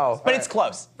 right. wow. But it's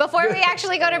close. Before we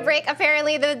actually go to break,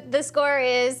 apparently the score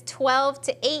is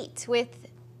 12-8 with,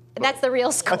 that's the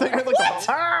real score. I think we like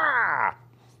ah!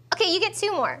 Okay, you get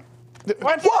 2 more.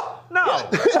 What? No.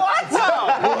 What?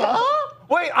 No.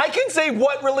 Wait, I can say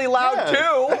what really loud, Yeah.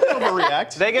 too.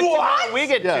 Overreact. They get 2 What? more. We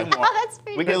get Yeah. 2 more. Oh, that's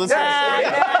pretty We good. can listen.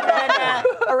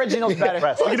 Original's better.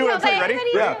 We can do it on three. Ready?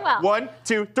 Everybody did Yeah. it well. 1,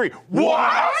 2, 3.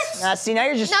 What? See, now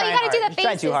you're just No, you trying gotta hard. do the You're trying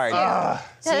faces too hard.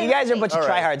 too. See, you guys are a bunch of All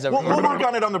right. tryhards over We'll here. work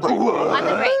on it on the break. On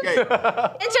the break.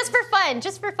 Okay. And just for fun,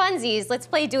 just for funsies, let's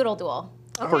play Doodle Duel.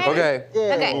 Okay? Okay.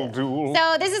 Okay.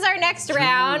 So this is our next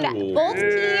round. Both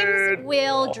teams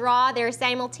will draw their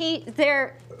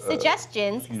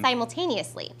suggestions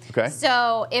simultaneously. Okay.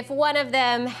 So if one of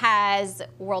them has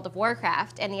World of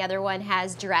Warcraft and the other one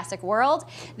has Jurassic World,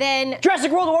 then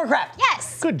Jurassic World of Warcraft.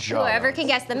 yes. Good job. Whoever can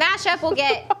guess the mashup will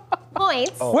get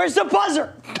points. Where's the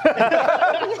buzzer?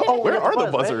 Where are the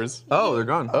buzzers? Oh, they're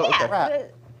gone. Oh, okay. Yeah.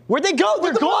 Where'd they go?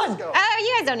 They're gone. Oh,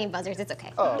 you guys don't need buzzers. It's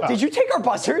okay. Did you take our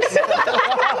buzzers?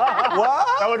 What?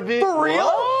 That would be For real?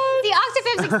 The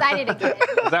Octopip's excited again.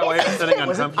 Is that why you're sitting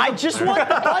uncomfortable? I just want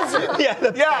the buzzer.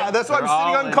 Yeah, that's why I'm They're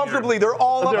all sitting in uncomfortably. They're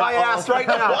all up my ass right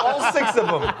now. All 6 of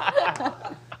them.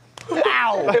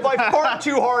 Ow. If I fart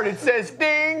too hard, it says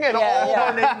ding, and all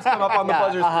our names come up on the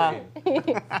buzzer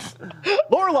screen.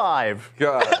 Lore Live.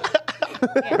 God.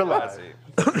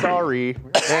 Sorry.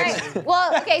 All right.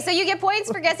 Well, okay, so you get points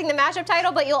for guessing the mashup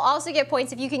title, but you'll also get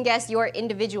points if you can guess your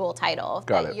individual title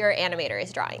Got that it. your animator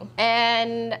is drawing.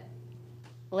 And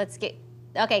let's get,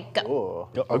 okay, go.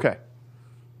 Okay.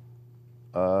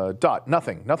 Dot.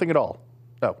 Nothing. Nothing at all.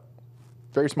 No.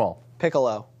 Very small.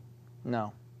 Piccolo.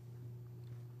 No.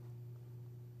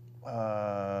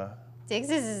 Diggs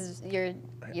is your You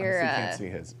can't see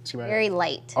his. very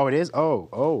light. Oh, it is?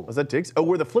 Oh. Was that Diggs? Oh,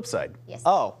 we're the flip side. Yes.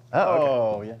 Oh. Oh, okay.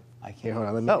 Oh, yeah. I Here, can't. hold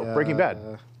on. Let me, Oh, Breaking Bad.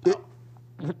 Yes.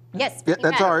 Yeah, Breaking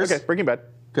that's Bad. ours. Okay, Breaking Bad.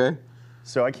 Okay.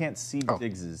 So I can't see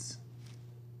Diggs's.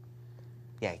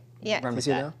 Yeah. Yeah. Remember You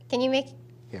see it that. now? Can you make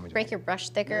Yeah, I'm gonna break your brush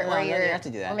thicker No, or no, you your don't have to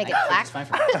do that. or make it I- black? It's fine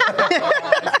for me.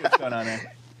 What's going on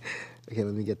there? Okay,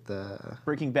 let me get the.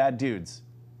 Breaking Bad dudes.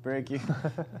 Breaking.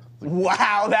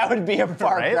 Wow, that would be a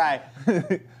far Right? cry.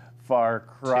 Far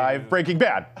Cry. Breaking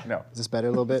Bad. No. Is this better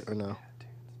a little bit or no?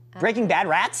 Breaking Bad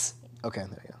rats? Okay,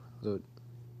 there you go.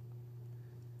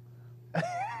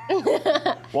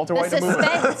 Walter The White in a movie.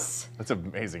 suspense. That's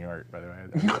amazing art, by the way.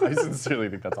 I sincerely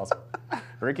think that's awesome.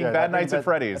 Breaking Yeah, Bad that- Nights at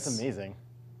Freddy's. That's amazing.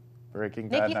 Breaking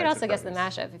Nick, Bad you can Nights also at guess the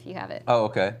Freddy's. mashup if you have it. Oh,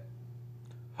 okay.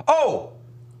 Oh!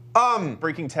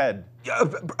 Breaking Ted. Yeah,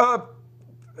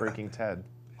 Breaking Ted.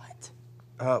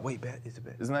 wait, Bat is a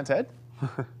bit. Isn't that Ted?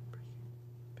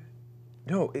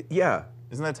 No, yeah.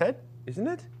 Isn't that Ted? Isn't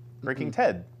it? Breaking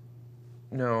Ted.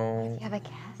 No. You have a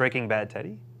guess? Breaking Bad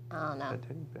Teddy? Oh no.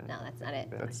 Teddy? Bad. No, that's not it.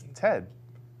 That's Ted.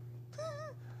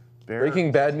 Bear.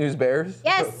 Breaking Bad News Bears?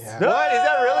 Yes. What? Is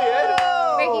that really it?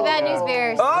 Breaking Bad News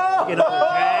Bears. Oh! Damn,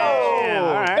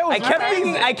 all right.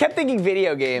 I kept thinking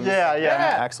video games. Yeah,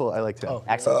 yeah. Axel, I liked him.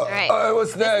 Excellent. All right.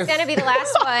 What's This is next? gonna be the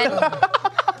last one.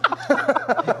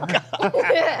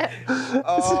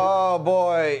 Oh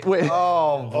boy. Wait.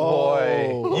 Oh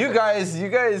boy. You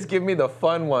guys give me the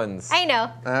fun ones. I know.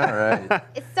 All right.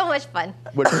 It's so much fun.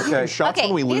 What, shots Okay,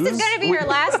 when we lose? this is gonna be your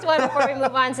last one before we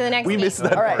move on to the next We game. missed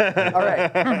that. All right. All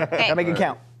right. Okay. Gotta make it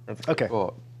count. Okay.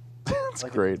 Cool. That's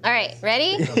great. All right.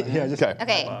 Ready? Yeah, just. Okay.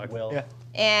 Okay. Will.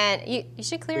 And you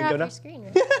should clear We off go now? your screen.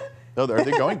 Right? Oh, are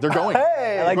they going? They're going.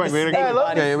 I like Going, the we're snake gonna go.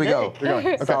 on Okay, here we his go. snake. They're going.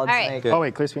 Okay. Solid All right. snake. Oh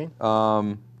wait, clear screen.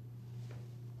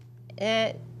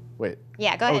 Wait.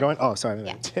 Yeah. Go Oh, ahead. we're going. Oh, sorry.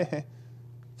 Yeah. Okay.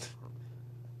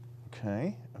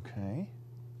 Okay.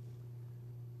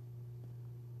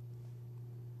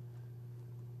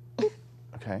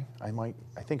 Okay.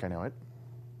 I think I know it.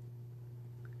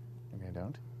 Maybe I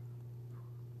don't.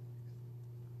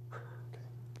 Okay.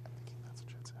 I'm thinking that's what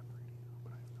Jet Set Radio.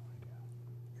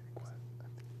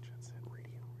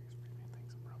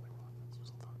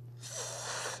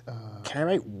 Can I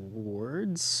write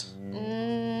words?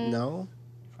 No.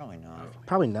 Probably not.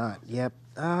 Probably not. Yep.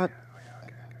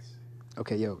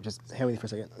 Okay, yo, just hang with me for a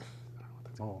second.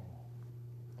 Oh.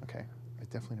 Okay. I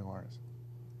definitely know ours.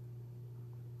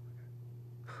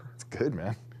 It's good,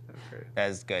 man.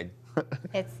 That's good.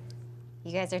 It's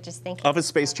you guys are just thinking. Office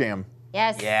Space Jam.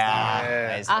 Yes.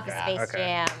 Yeah. Nice. Office Space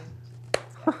Jam.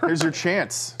 Here's your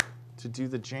chance to do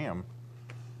the jam.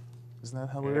 Isn't that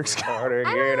how lyrics go? Starting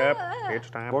it up. It's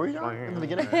time What were to you doing in the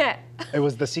slam. beginning? It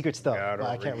was the secret stuff. But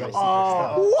I can't write secret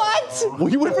stuff. What? Well,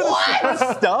 you went for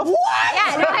the stuff? What?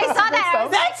 Yeah, no, I saw that. I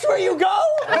was like, That's where you go?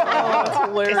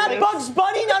 Is that Bugs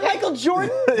Bunny, not Michael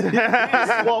Jordan?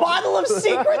 Bottle of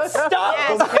secret stuff?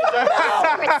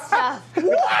 secret stuff.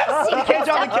 What? You can't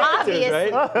draw the characters, Obvious.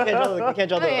 right? You can't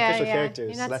draw the yeah, official yeah. characters.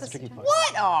 You're So not that's the supposed tricky to part.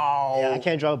 What? Oh. Yeah, I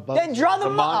can't draw Bugs. Then draw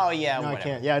them all. Oh, yeah, No, I whatever.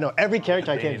 can't. Yeah, I know. Every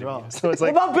character I can't draw. So it's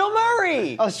What like, about Bill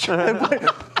Murray? I was trying to play.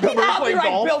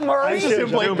 Copyright Bill Murray. Just him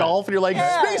playing golf, and you're like,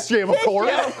 Space Jam, of course.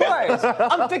 Yeah, of course.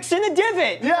 I'm fixing a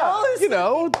divot. Yeah, you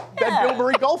know, that Bill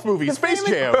Murray golf movie, Space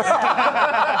Jam.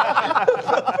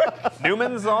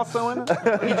 Newman's also in it?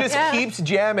 He just keeps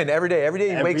jamming every day. Every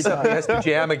day he wakes up, he has to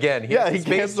jam again. He Yeah, has he to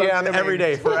Space can't stop Jam jamming. every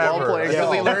day forever. playing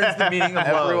Until he golf. learns the meaning of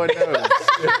love. Everyone knows.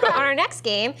 On our next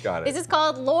game, Got it. this is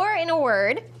called Lore in a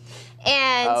Word.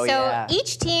 And Oh, so yeah.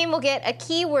 each team will get a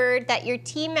keyword that your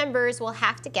team members will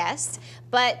have to guess,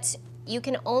 but you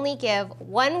can only give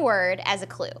one word as a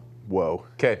clue. Whoa.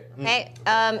 Okay. Okay.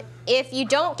 If you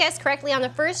don't guess correctly on the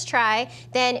first try,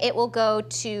 then it will go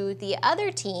to the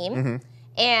other team,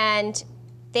 and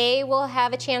they will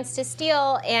have a chance to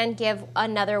steal and give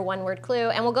another one-word clue.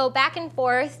 And we'll go back and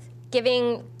forth,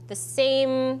 giving the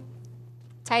same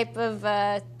type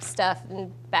of stuff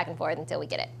and back and forth until we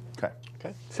get it.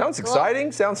 Okay. Sounds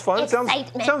exciting. Sounds fun.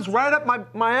 Excitement. Sounds right up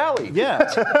my alley. Yeah.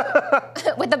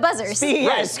 With the buzzers.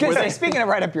 Speaking of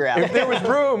right up your alley. If there was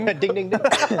room, Ding, ding, ding.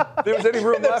 if there was any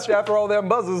room left after all them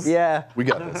buzzes. Yeah. We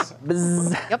got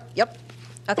this. Yep.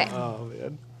 Okay. Oh,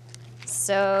 man.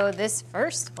 So this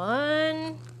first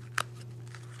one.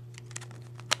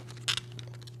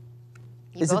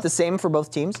 You Is it both- the same for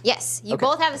both teams? Yes, you Okay.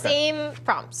 both have the same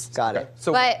prompts. Got it.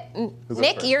 So But Who's up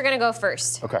Nick, first? you're gonna go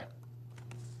first. Okay.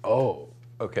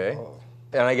 okay.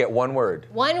 And I get one word.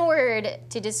 One word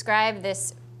to describe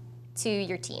this to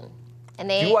your team, and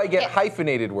they. Do I get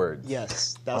hyphenated words?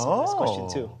 Yes, that was my next question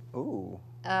too. Ooh.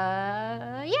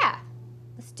 Yeah.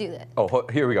 Let's do that. Oh,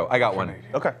 here we go. I got one.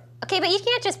 Okay. Okay, but you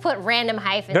can't just put random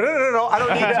hyphens. No. I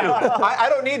don't need to. I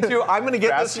don't need to. I'm going to get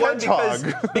Fast this one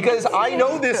hedgehog. because I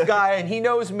know this guy and he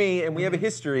knows me and we have a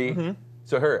history.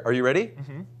 So, are you ready?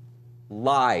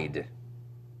 Lied.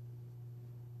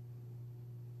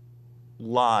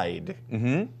 Lied.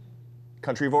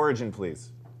 Country of origin,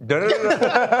 please. No. Nope.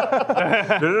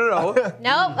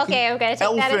 Okay, I'm gonna take that as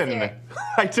Elfin.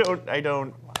 your. I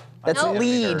don't. That's Nope.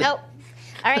 lead. Nope.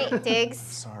 All right, Diggs.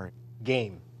 Sorry.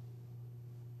 Game.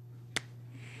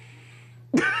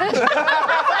 In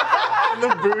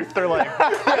the booth, they're like,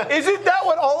 Isn't that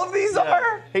what all of these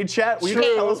are? hey, chat, will you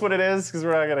True. tell us what it is? Because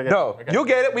we're not going to get No, it. you'll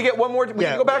get it. We get one more. We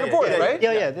can go back and forth, right?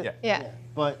 Yeah. Yeah.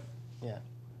 But, yeah.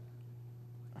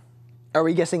 Are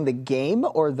we guessing the game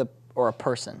or a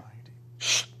person?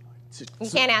 You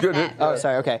can't ask that. Oh,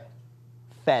 sorry. Okay.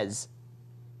 Fez.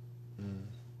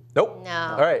 Nope. No.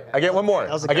 All right, I get one more.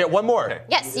 was a I get good- one more.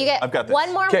 Yes, you get I've got this.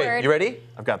 one more Okay, word. you ready?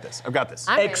 I've got this. I'm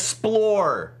ready.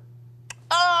 Explore.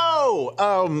 Oh,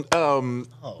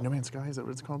 No Man's Sky, is that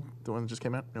what it's called? The one that just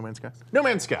came out? No Man's Sky? No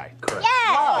Man's Sky. Correct.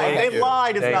 Yeah. They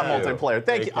lied. It's Thank not you. multiplayer.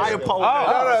 Thank you. I you. apologize.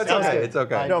 No, it's okay. It's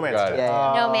okay. No Man's Got Sky. it.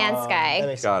 Yeah. No Man's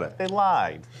Sky. Got it. They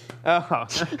lied. Oh.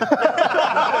 They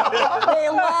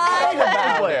lied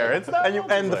about it. Multiplayer. It's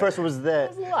not And the first one was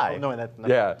that. a lie. Oh, no, that.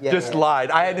 Yeah, just lied.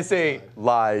 I had to say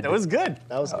lied. That was good.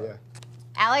 That was, yeah.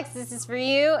 Alex, this is for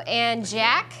you and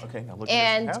Jack. Okay, now look at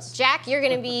And this pass. Jack, you're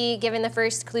going to be given the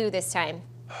first clue this time.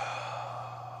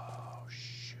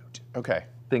 Okay.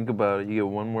 Think about it. You get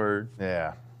one word.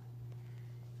 Yeah.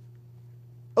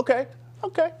 Okay.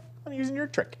 I'm using your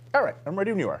trick. All right. I'm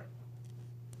ready when you are.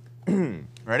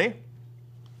 Ready?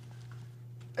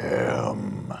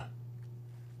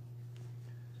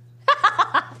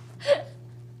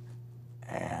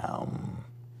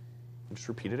 I just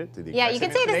repeated it. Did the Yeah, you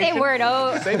exact can say the same word.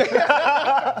 Oh,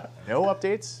 No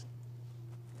updates.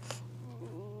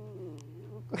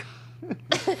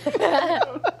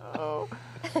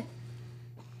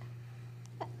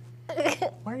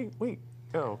 Why are you? Wait.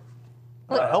 Go.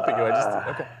 I'm not helping you. I just.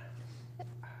 Okay.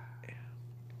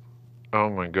 Oh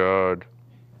my god.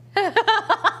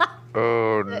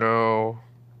 Oh no.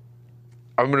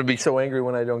 I'm gonna be so angry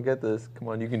when I don't get this. Come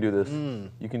on, you can do this.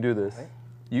 You can do this.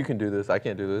 You can do this. I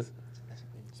can't do this.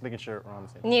 Just making sure we're on the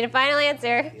same. Need a final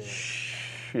answer.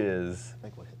 Shiz.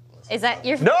 Like what hit was. Is that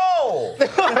your? No!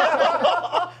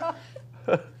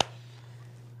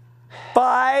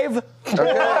 5, 4, 3,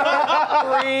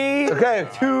 Okay.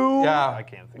 2. Yeah, I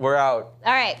can't think. we're out.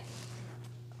 All right.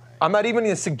 I'm not even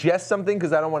going to suggest something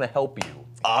because I don't want to help you.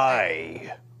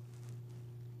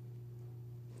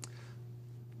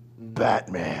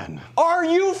 Batman. Are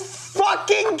you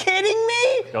fucking kidding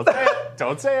me? Don't say it.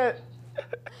 Don't say it.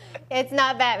 It's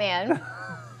not Batman.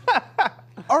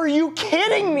 Are you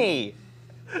kidding me?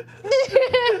 Do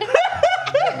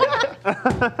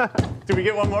we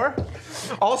get one more?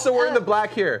 Also, we're in the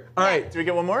black here. All right. Do we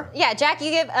get one more? Yeah, Jack,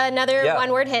 you give another Yeah.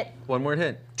 one-word hint. One more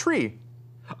hint. Tree.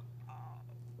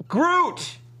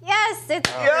 Groot! Yes, it's.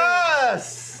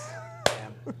 Yes!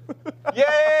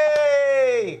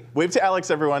 Yay! Wave to Alex,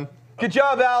 everyone. Good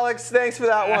job, Alex. Thanks for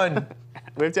that one.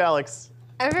 Wave to Alex.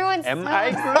 Everyone's. Am so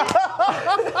I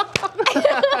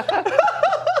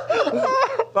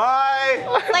Bye.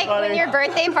 It's like when your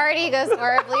birthday party goes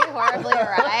horribly, horribly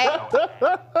awry.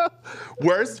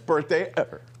 Worst birthday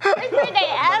ever. Worst birthday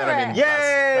ever.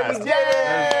 Yay! We did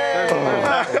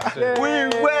it! We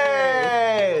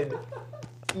win!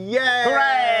 Yay!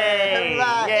 Hooray!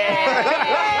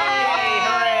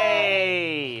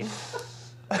 Yay!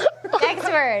 Next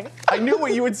word. I knew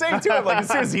what you would say too. I'm like, as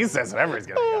soon as he says it, everybody's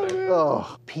gonna get it.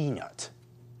 Oh. Peanut.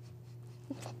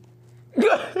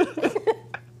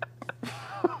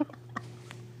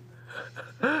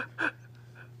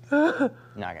 Not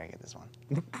gonna get this one.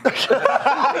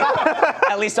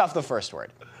 At least off the first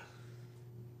word.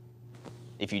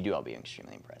 If you do, I'll be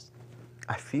extremely impressed.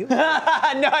 I feel No,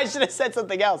 I should have said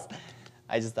something else.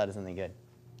 I just thought of something good.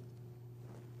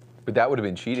 But that would have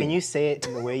been cheating. Can you say it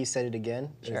in the way you said it again?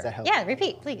 Sure. Does that help? Yeah,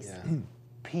 repeat, please. Yeah.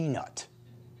 Peanut.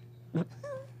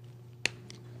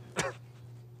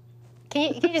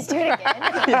 Can you just do it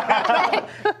again?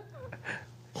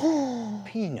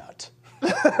 Peanut.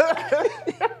 I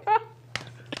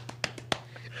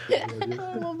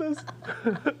love this.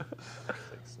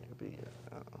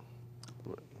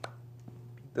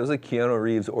 That was like Keanu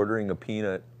Reeves ordering a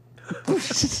peanut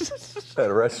at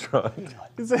a restaurant.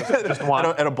 Just one.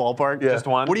 At a ballpark. Yeah. Just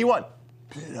one? What do you want?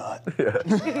 Peanut.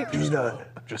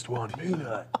 Just one.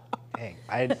 Peanut. Dang,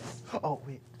 oh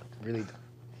wait, really?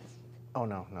 Oh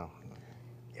no.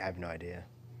 Yeah, I have no idea.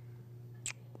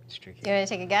 It's tricky. You want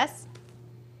to take a guess?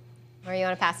 Or you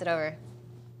want to pass it over?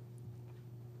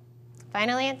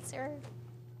 Final answer?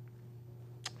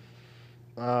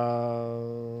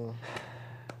 I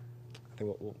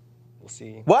think we'll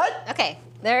see. What? Okay.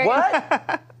 There.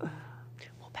 What?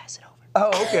 We'll pass it over. Oh,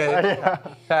 okay.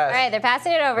 Pass. All right, they're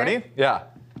passing it over. Ready? Yeah.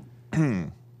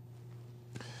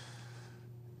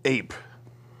 Ape.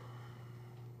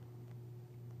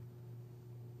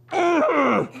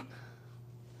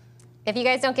 If you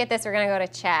guys don't get this, we're going to go to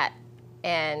chat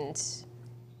and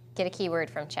get a keyword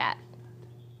from chat.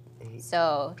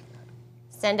 So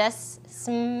send us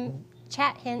some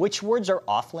chat hints. Which words are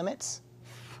off limits?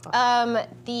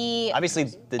 The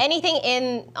Obviously,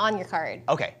 anything on your card.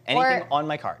 Okay, anything Or- on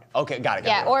my card. Okay, got it.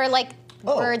 Yeah, or like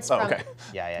words from. Okay.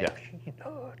 Yeah.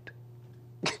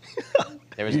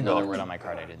 There was another word on my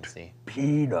card I didn't see.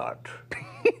 Peanut.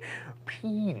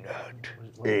 Peanut.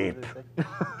 Ape.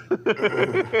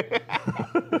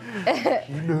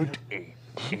 Peanut. Ape.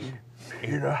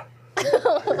 Peanut.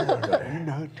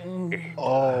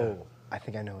 Oh, I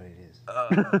think I know what it is.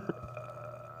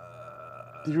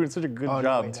 You're doing such a good Oh,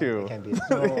 job no, wait, too. No, that can't be it.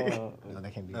 No,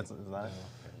 that can't be it. Is that it?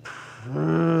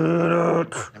 No,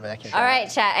 but that can't All right,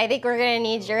 chat. I think we're gonna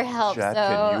need your help. Chat,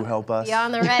 so can you help us? be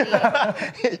on the ready.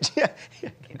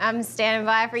 I'm standing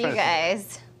by for you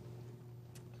guys.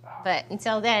 But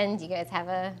until then, do you guys have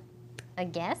a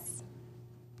guess?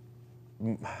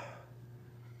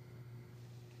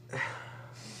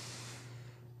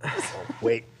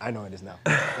 Wait, I know it is now.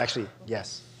 Actually,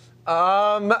 yes.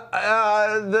 Yeah.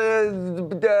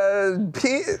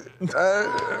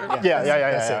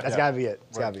 That's it. That's gotta be it.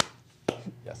 It's gotta be it.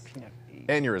 Yes.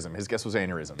 Aneurysm. His guess was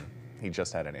aneurysm. He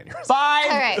just had an aneurysm.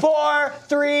 5, All right. 4,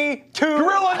 3, 2.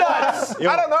 Gorilla nuts!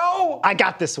 I don't know! I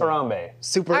got this one. Harambe.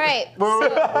 Super. All right.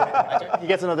 So He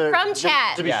gets another. from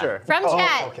chat. To be Yeah. sure. From Oh,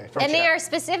 chat. okay, from and they chat. are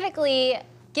specifically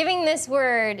giving this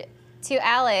word to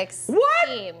Alex' What?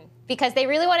 team because they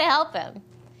really want to help him.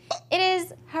 It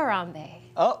is Harambe.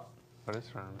 Oh, What is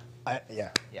Harambe? Yeah,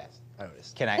 yes. I know it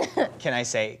is. Can I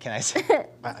say? I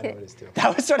know it is too.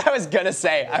 That was what I was gonna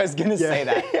say. I was gonna say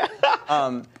that.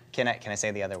 Can I say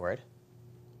the other word?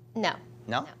 No.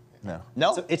 No. No.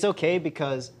 No. So it's okay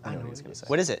because I know what he's gonna say.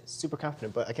 What is it? Super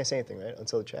confident, but I can't say anything, right?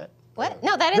 Until the chat. What?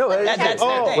 No, that is No, the that- chat. That's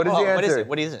their thing. what is the What is answer? it?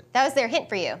 What is it? That was their hint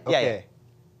for you. Yeah, Okay.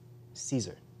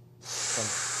 Caesar.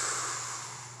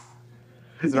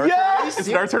 Is it our turn? Is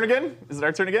it our turn again? Is it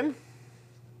our turn again?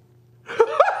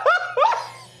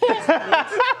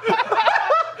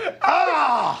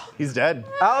 He's dead.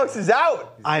 Alex is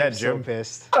out. I am dead, so Jim.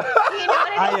 pissed. Do you know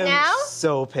what it I is am now?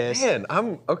 so pissed. Man,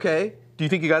 I'm okay. Do you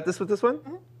think you got this with this one?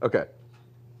 Okay.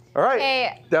 All right.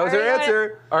 Okay, That was are our we gonna-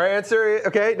 answer. Our answer.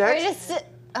 Okay, We're next. just.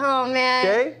 Oh man.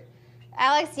 Okay.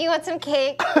 Alex, you want some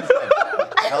cake?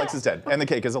 Alex is dead, and the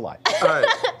cake is a lie. All right.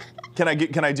 Can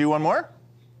I do one more?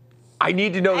 I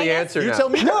need to know the guess- answer You now. tell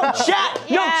me. No, Chad.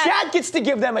 No, Yeah. Chad gets to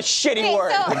give them a shitty Okay,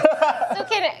 word. so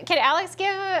can Alex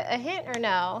give a hint or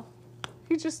no?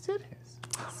 He just did his.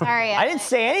 Sorry. I didn't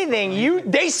say anything.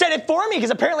 They said it for me because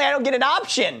apparently I don't get an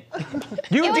option.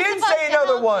 You It was did supposed say to another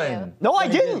help one. you. No, I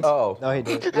didn't. Oh. No, he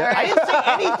did. I didn't say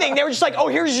anything. They were just like, "Oh,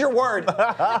 here's your word." All They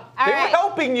were right.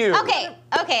 helping you.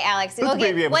 Okay, Alex. Let the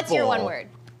baby Okay, have a what's your ball. one word?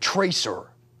 Tracer.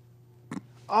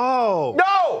 Oh.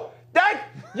 No!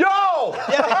 Yo!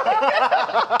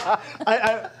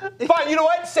 Fine, you know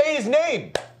what? Say his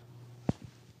name.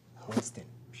 Winston.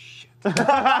 It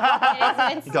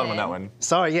is You tell him on that one.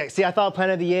 Sorry, yeah. See, I thought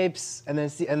Planet of the Apes, and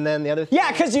then the other thing.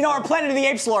 Yeah, because our Planet of the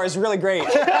Apes lore is really great.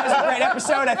 That was a great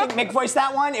episode. I think Mick voiced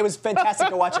that one. It was fantastic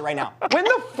to watch it right now. When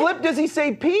the flip does he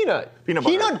say peanut? Peanut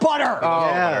butter. Peanut butter.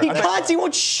 Yeah. Because he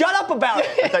won't shut up about I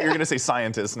it. thought you were gonna say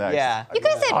scientist next. Yeah. You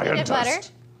could have said peanut butter.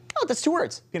 Oh, that's 2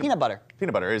 words. Peanut butter.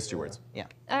 Peanut butter is 2 words. Yeah.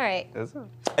 All right.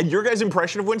 And your guys'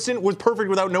 impression of Winston was perfect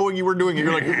without knowing you were doing it.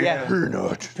 You're like, Yeah.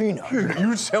 peanut.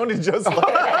 You sounded just like.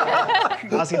 I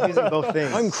was confusing both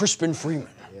things. I'm Crispin Freeman.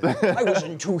 I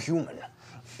wasn't too human.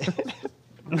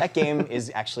 That game is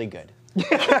actually good.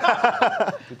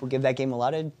 People give that game a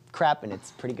lot of crap, and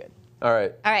it's pretty good. All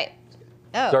right. All right.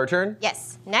 Oh. It's our turn?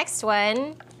 Yes. Next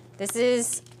one. This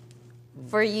is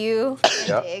for you,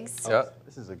 Yep. Diggs. Yeah.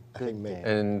 This is a good game.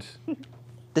 And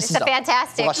This It's is a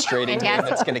fantastic. frustrating game fantastic.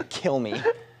 that's gonna kill me.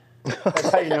 That's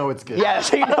how you know it's good. Yeah,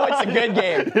 so you know it's a good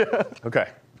game. Okay.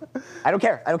 I don't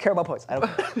care. I don't care about points. I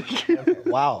don't care.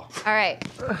 Wow. All right.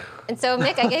 And so,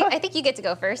 Mick, I think you get to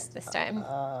go first this time.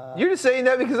 you're just saying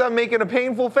that because I'm making a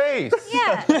painful face.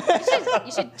 Yeah.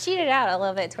 You should cheat it out a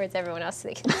little bit towards everyone else so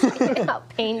they can see how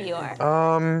pained you are.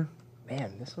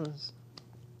 Man, this one's.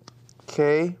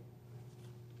 Okay.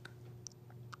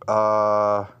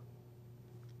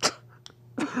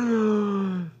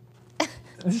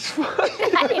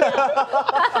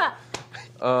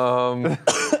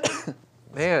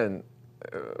 Man.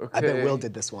 Okay. I bet Will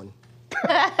did this one.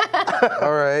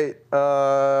 All right.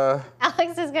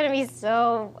 Alex is gonna be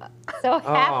so happy.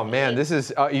 Oh man, this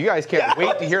is. You guys can't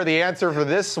wait to hear the answer for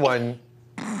this one.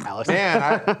 Alex.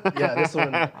 Man, Yeah, this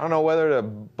one. I don't know whether to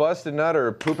bust a nut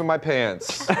or poop in my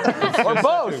pants. Or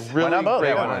both. Really Why not both? great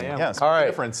Yeah, one. yeah, All right.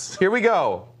 difference. Here we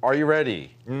go. Are you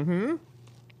ready?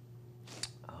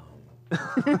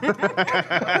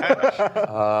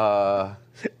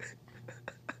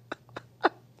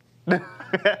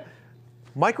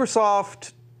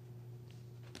 Microsoft.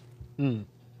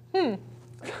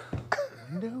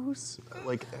 Windows,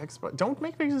 like Xbox. Don't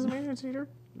make faces of me, Peter.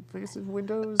 Faces,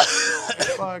 Windows,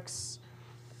 Xbox,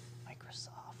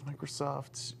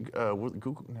 Microsoft,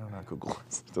 Google. No, not Google.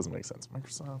 It doesn't make sense.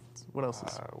 Microsoft. What else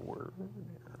is Word?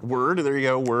 Word. There you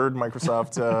go. Word.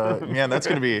 Microsoft. Man, that's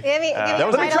gonna be. Give me that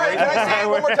was the a title. great. Can I say it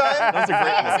one more time? That was a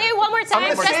great. Say it one more time.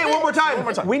 I'm gonna say it one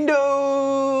more time.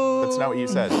 Windows. That's not what you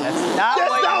said. Not That's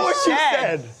what not you what you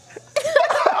said.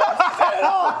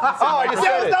 Oh, I just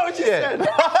said it. not what you said.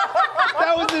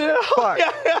 That was it. Fuck.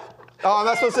 Oh, I'm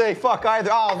not supposed to say fuck either.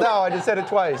 Oh, no, I just said it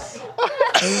twice.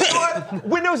 You know what?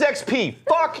 Windows XP.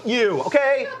 Fuck you,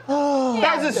 okay?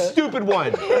 That was a stupid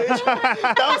one.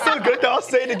 That was so good. I'll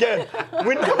say it again.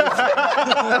 Windows.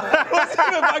 What's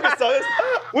in Microsoft?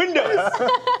 Windows.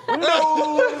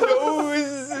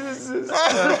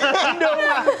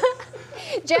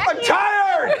 Jack, I'm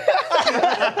tired.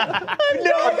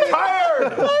 I'm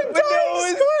tired.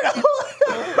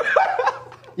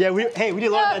 Yeah, we did a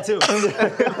lot of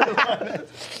that too.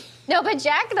 No, but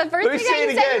Jack, the first Let me thing say that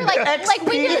it you said, again. you were like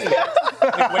Windows.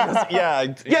 Windows,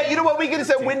 yeah. Yeah, you know what? We could have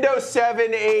said Windows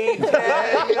 7, 8, 10.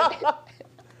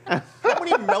 How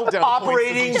many meltdown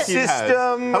Operating points does each team have?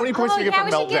 system. How many points Oh, do you get yeah, for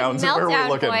we should give meltdowns? Where are we meltdown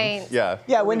looking? points. Yeah.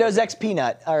 Yeah, Windows XP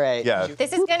nut. All right. Yeah.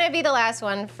 This is gonna be the last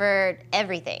one for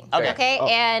everything. Okay.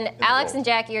 And Alex and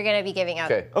Jackie are gonna be giving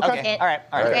out. Okay. Okay. All right.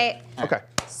 All right. Okay. Okay.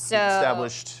 So.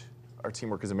 Established. Our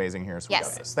teamwork is amazing here, so we Yes.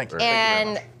 got this. Thank you.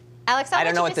 And Alex, I'll I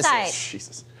don't let know you what this decide. is.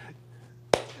 Jesus.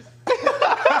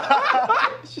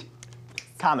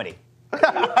 Comedy.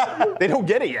 They don't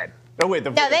get it yet. Oh wait, the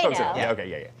No, they folks know. Yeah. Okay.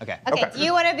 Yeah. Yeah. Okay. Okay. Do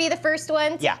you want to be the first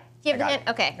one? To Yeah. Give I the got hint. it.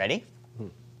 Okay. Ready?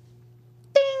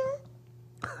 Ding.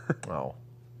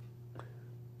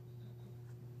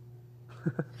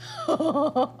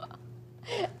 Oh.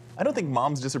 I don't think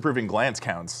mom's disapproving glance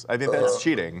counts. I think that's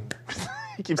cheating.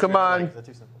 He keeps Come on. Is that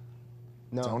too simple?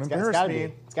 No, Don't it's embarrass gotta me.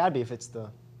 be. It's gotta be if it's the.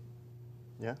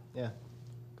 Yeah. Yeah.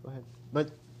 Go ahead.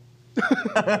 But.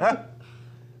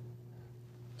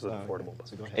 It's an affordable.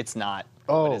 So go ahead. It's not.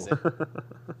 Oh. What is it?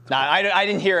 No, I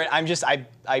didn't hear it. I'm just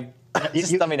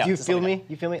just let me know. You Just feel let me?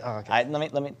 You feel me? Oh, okay.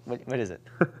 Let me. What is it?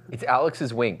 It's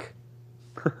Alex's wink.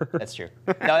 That's true.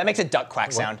 No, that makes a duck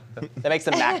quack sound. That makes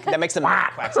the Mac. That makes the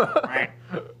Mac quack sound.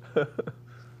 Do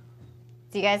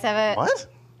you guys have a? What?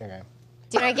 Okay.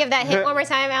 Do you want to give that hint one more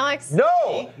time, Alex?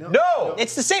 No!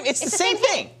 It's the same. It's the same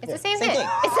thing. It's the same thing.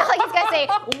 It's not like he's got to say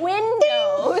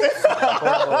Windows.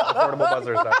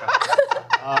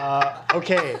 Affordablebuzzers.com.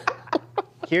 Okay.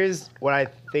 Here's what I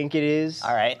think it is.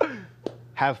 All right.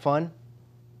 Have fun.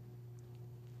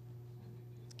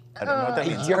 I don't know what that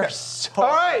means. You're so. All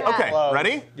right. Okay, close.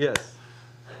 ready? Yes.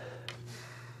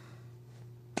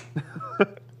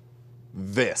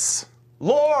 This.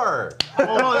 Lore!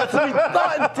 Oh, that's what we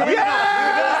thought, dude.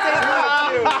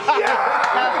 I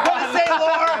was gonna say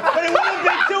Laura, but it would have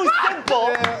been too simple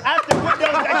after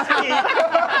Windows XP.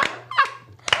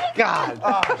 God.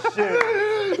 Oh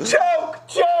shit. Choke!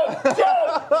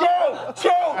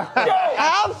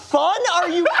 Have fun? Are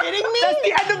you kidding me? That's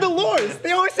the end of the lures.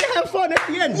 They always say have fun at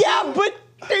the end. Yeah, but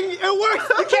It works.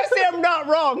 You can't say I'm not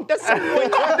wrong. That's the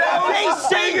point. they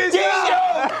say ding.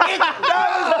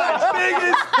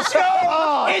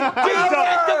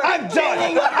 I'm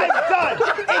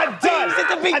done. At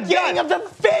the beginning of the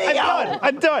video.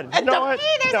 I'm done. You know what?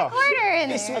 Hey, there's a quarter in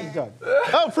there. I'm done.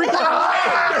 Oh, free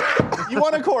quarter. You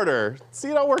won a quarter. See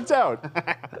how it worked out.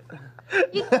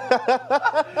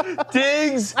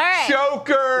 Diggs, All right.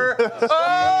 choker.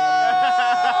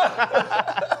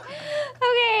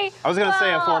 Okay. I was gonna say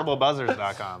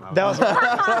affordablebuzzers.com. That was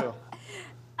my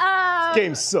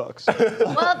Game sucks. Well,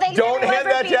 thanks Don't everyone hand for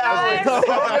that being to Alex. on.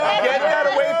 Get that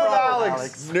away from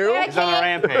Alex. Nope. I He's on a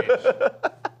can't- rampage.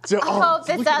 I hope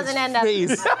this doesn't end up.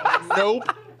 Nope.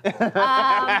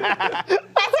 That's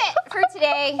it for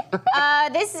today.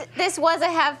 This was a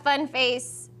have fun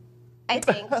face, I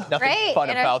think. Nothing right?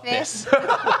 fun In our about fist. this.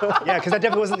 Yeah, because that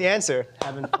definitely wasn't the answer.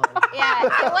 Having fun. Yeah,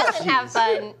 it wasn't have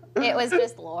fun. It was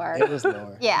just lore. It was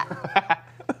lower. Yeah.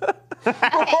 Okay.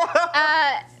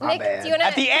 Nick, do you want to?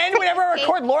 At the end, whenever I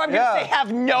record Laura, I'm gonna say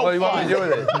have no What do you want fun. me to do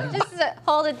with it? Just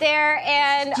hold it there,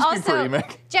 and be also, pretty,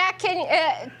 Mick. Jack, can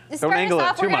start us angle it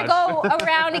off. We're too gonna go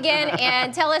around again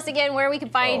and tell us again where we can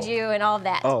find you and all of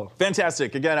that. Oh.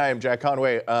 Fantastic. Again, I am Jack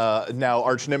Conway, now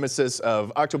arch nemesis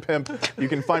of Octopimp. You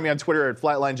can find me on Twitter at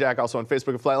FlatlineJack, also on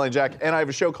Facebook at FlatlineJack, and I have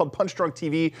a show called Punch Drunk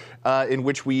TV in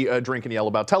which we drink and yell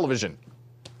about television.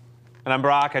 And I'm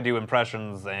Brock. I do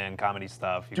impressions and comedy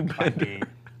stuff. You can find me.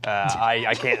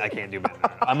 I can't do better.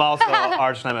 I'm also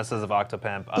arch nemesis of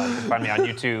Octopimp. You can find me on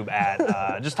YouTube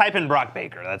at just type in Brock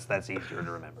Baker. That's easier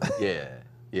to remember. Yeah.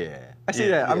 I see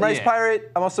that. I'm Rice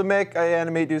Pirate. I'm also Mick. I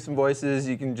animate, do some voices.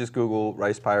 You can just Google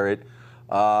Rice Pirate.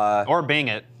 Or Bing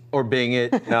it. Or Bing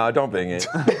it. No, don't Bing it.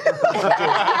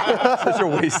 Such a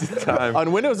waste of time.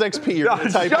 On Windows XP, you're going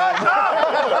to type Shut up!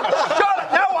 Shut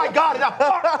up! Now I got it. Now,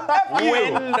 F you.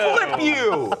 Windows. Flip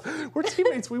you. We're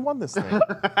teammates. We won this thing.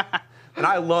 And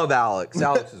I love Alex.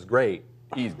 Alex is great.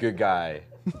 He's a good guy.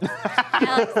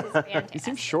 Alex is fantastic. He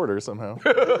seems shorter somehow.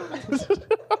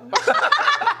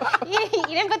 You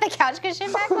didn't put the couch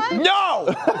cushion back on? No!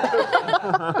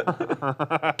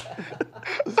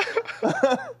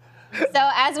 So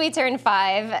as we turn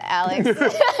 5, Alex.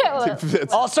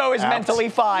 That's Also is apt. mentally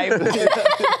 5.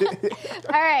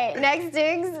 All right, next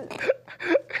Diggs.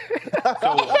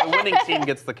 So the winning team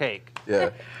gets the cake.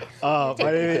 Yeah. My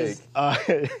name is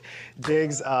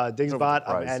Diggs, Diggsbot.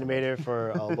 I'm an prize. animator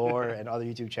for Lore and other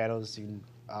YouTube channels. You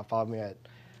can follow me at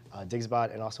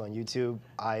Diggsbot and also on YouTube.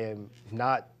 I am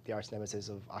not the arch nemesis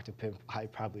of Octopimp. I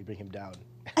probably bring him down.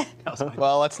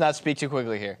 Well, let's not speak too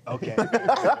quickly here. Okay.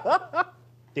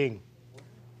 Ding.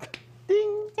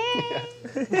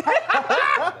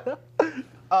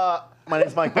 My name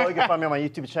is Mike Bo. You can find me on my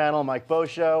YouTube channel, Mike Bo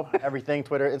Show. Everything,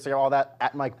 Twitter, Instagram, all that,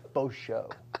 at Mike Bo Show.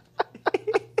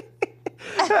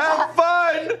 Have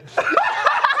fun.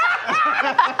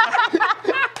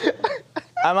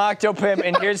 I'm Octopimp,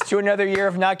 and here's to another year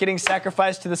of not getting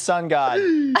sacrificed to the sun god.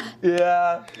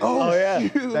 Yeah. Oh yeah.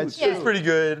 That's Yeah. true. Pretty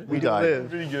good. We do died. live.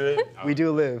 Pretty good. We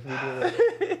do live. We do live.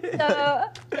 So,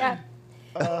 yeah.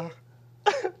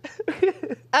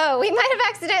 Oh, we might have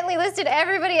accidentally listed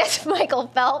everybody as Michael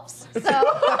Phelps. So.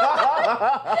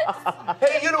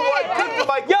 Hey, you know what? Good for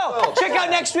Michael Yo, Phelps. check out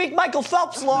next week Michael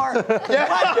Phelps lore.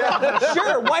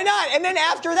 Sure, why not? And then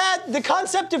after that, the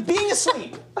concept of being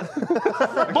asleep.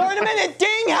 More in a minute.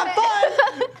 Ding, have fun.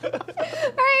 All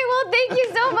right, well, thank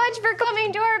you so much for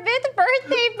coming to our 5th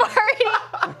birthday party.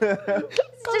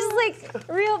 It's just like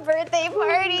real birthday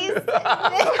parties.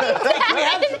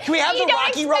 Can we have the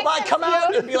Rocky robot come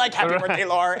out and be like, happy birthday,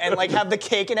 Laura, and like have the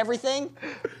cake and everything?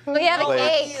 We have a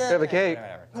cake. We have a cake.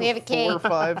 We have a cake. 4 or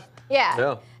 5. Yeah.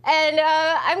 Yeah. And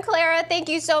I'm Clara. Thank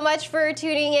you so much for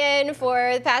tuning in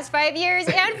for the past 5 years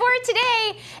and for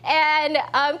today. And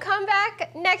come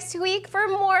back next week for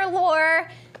more lore.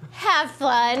 Have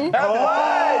fun. But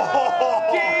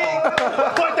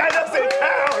that doesn't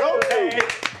count.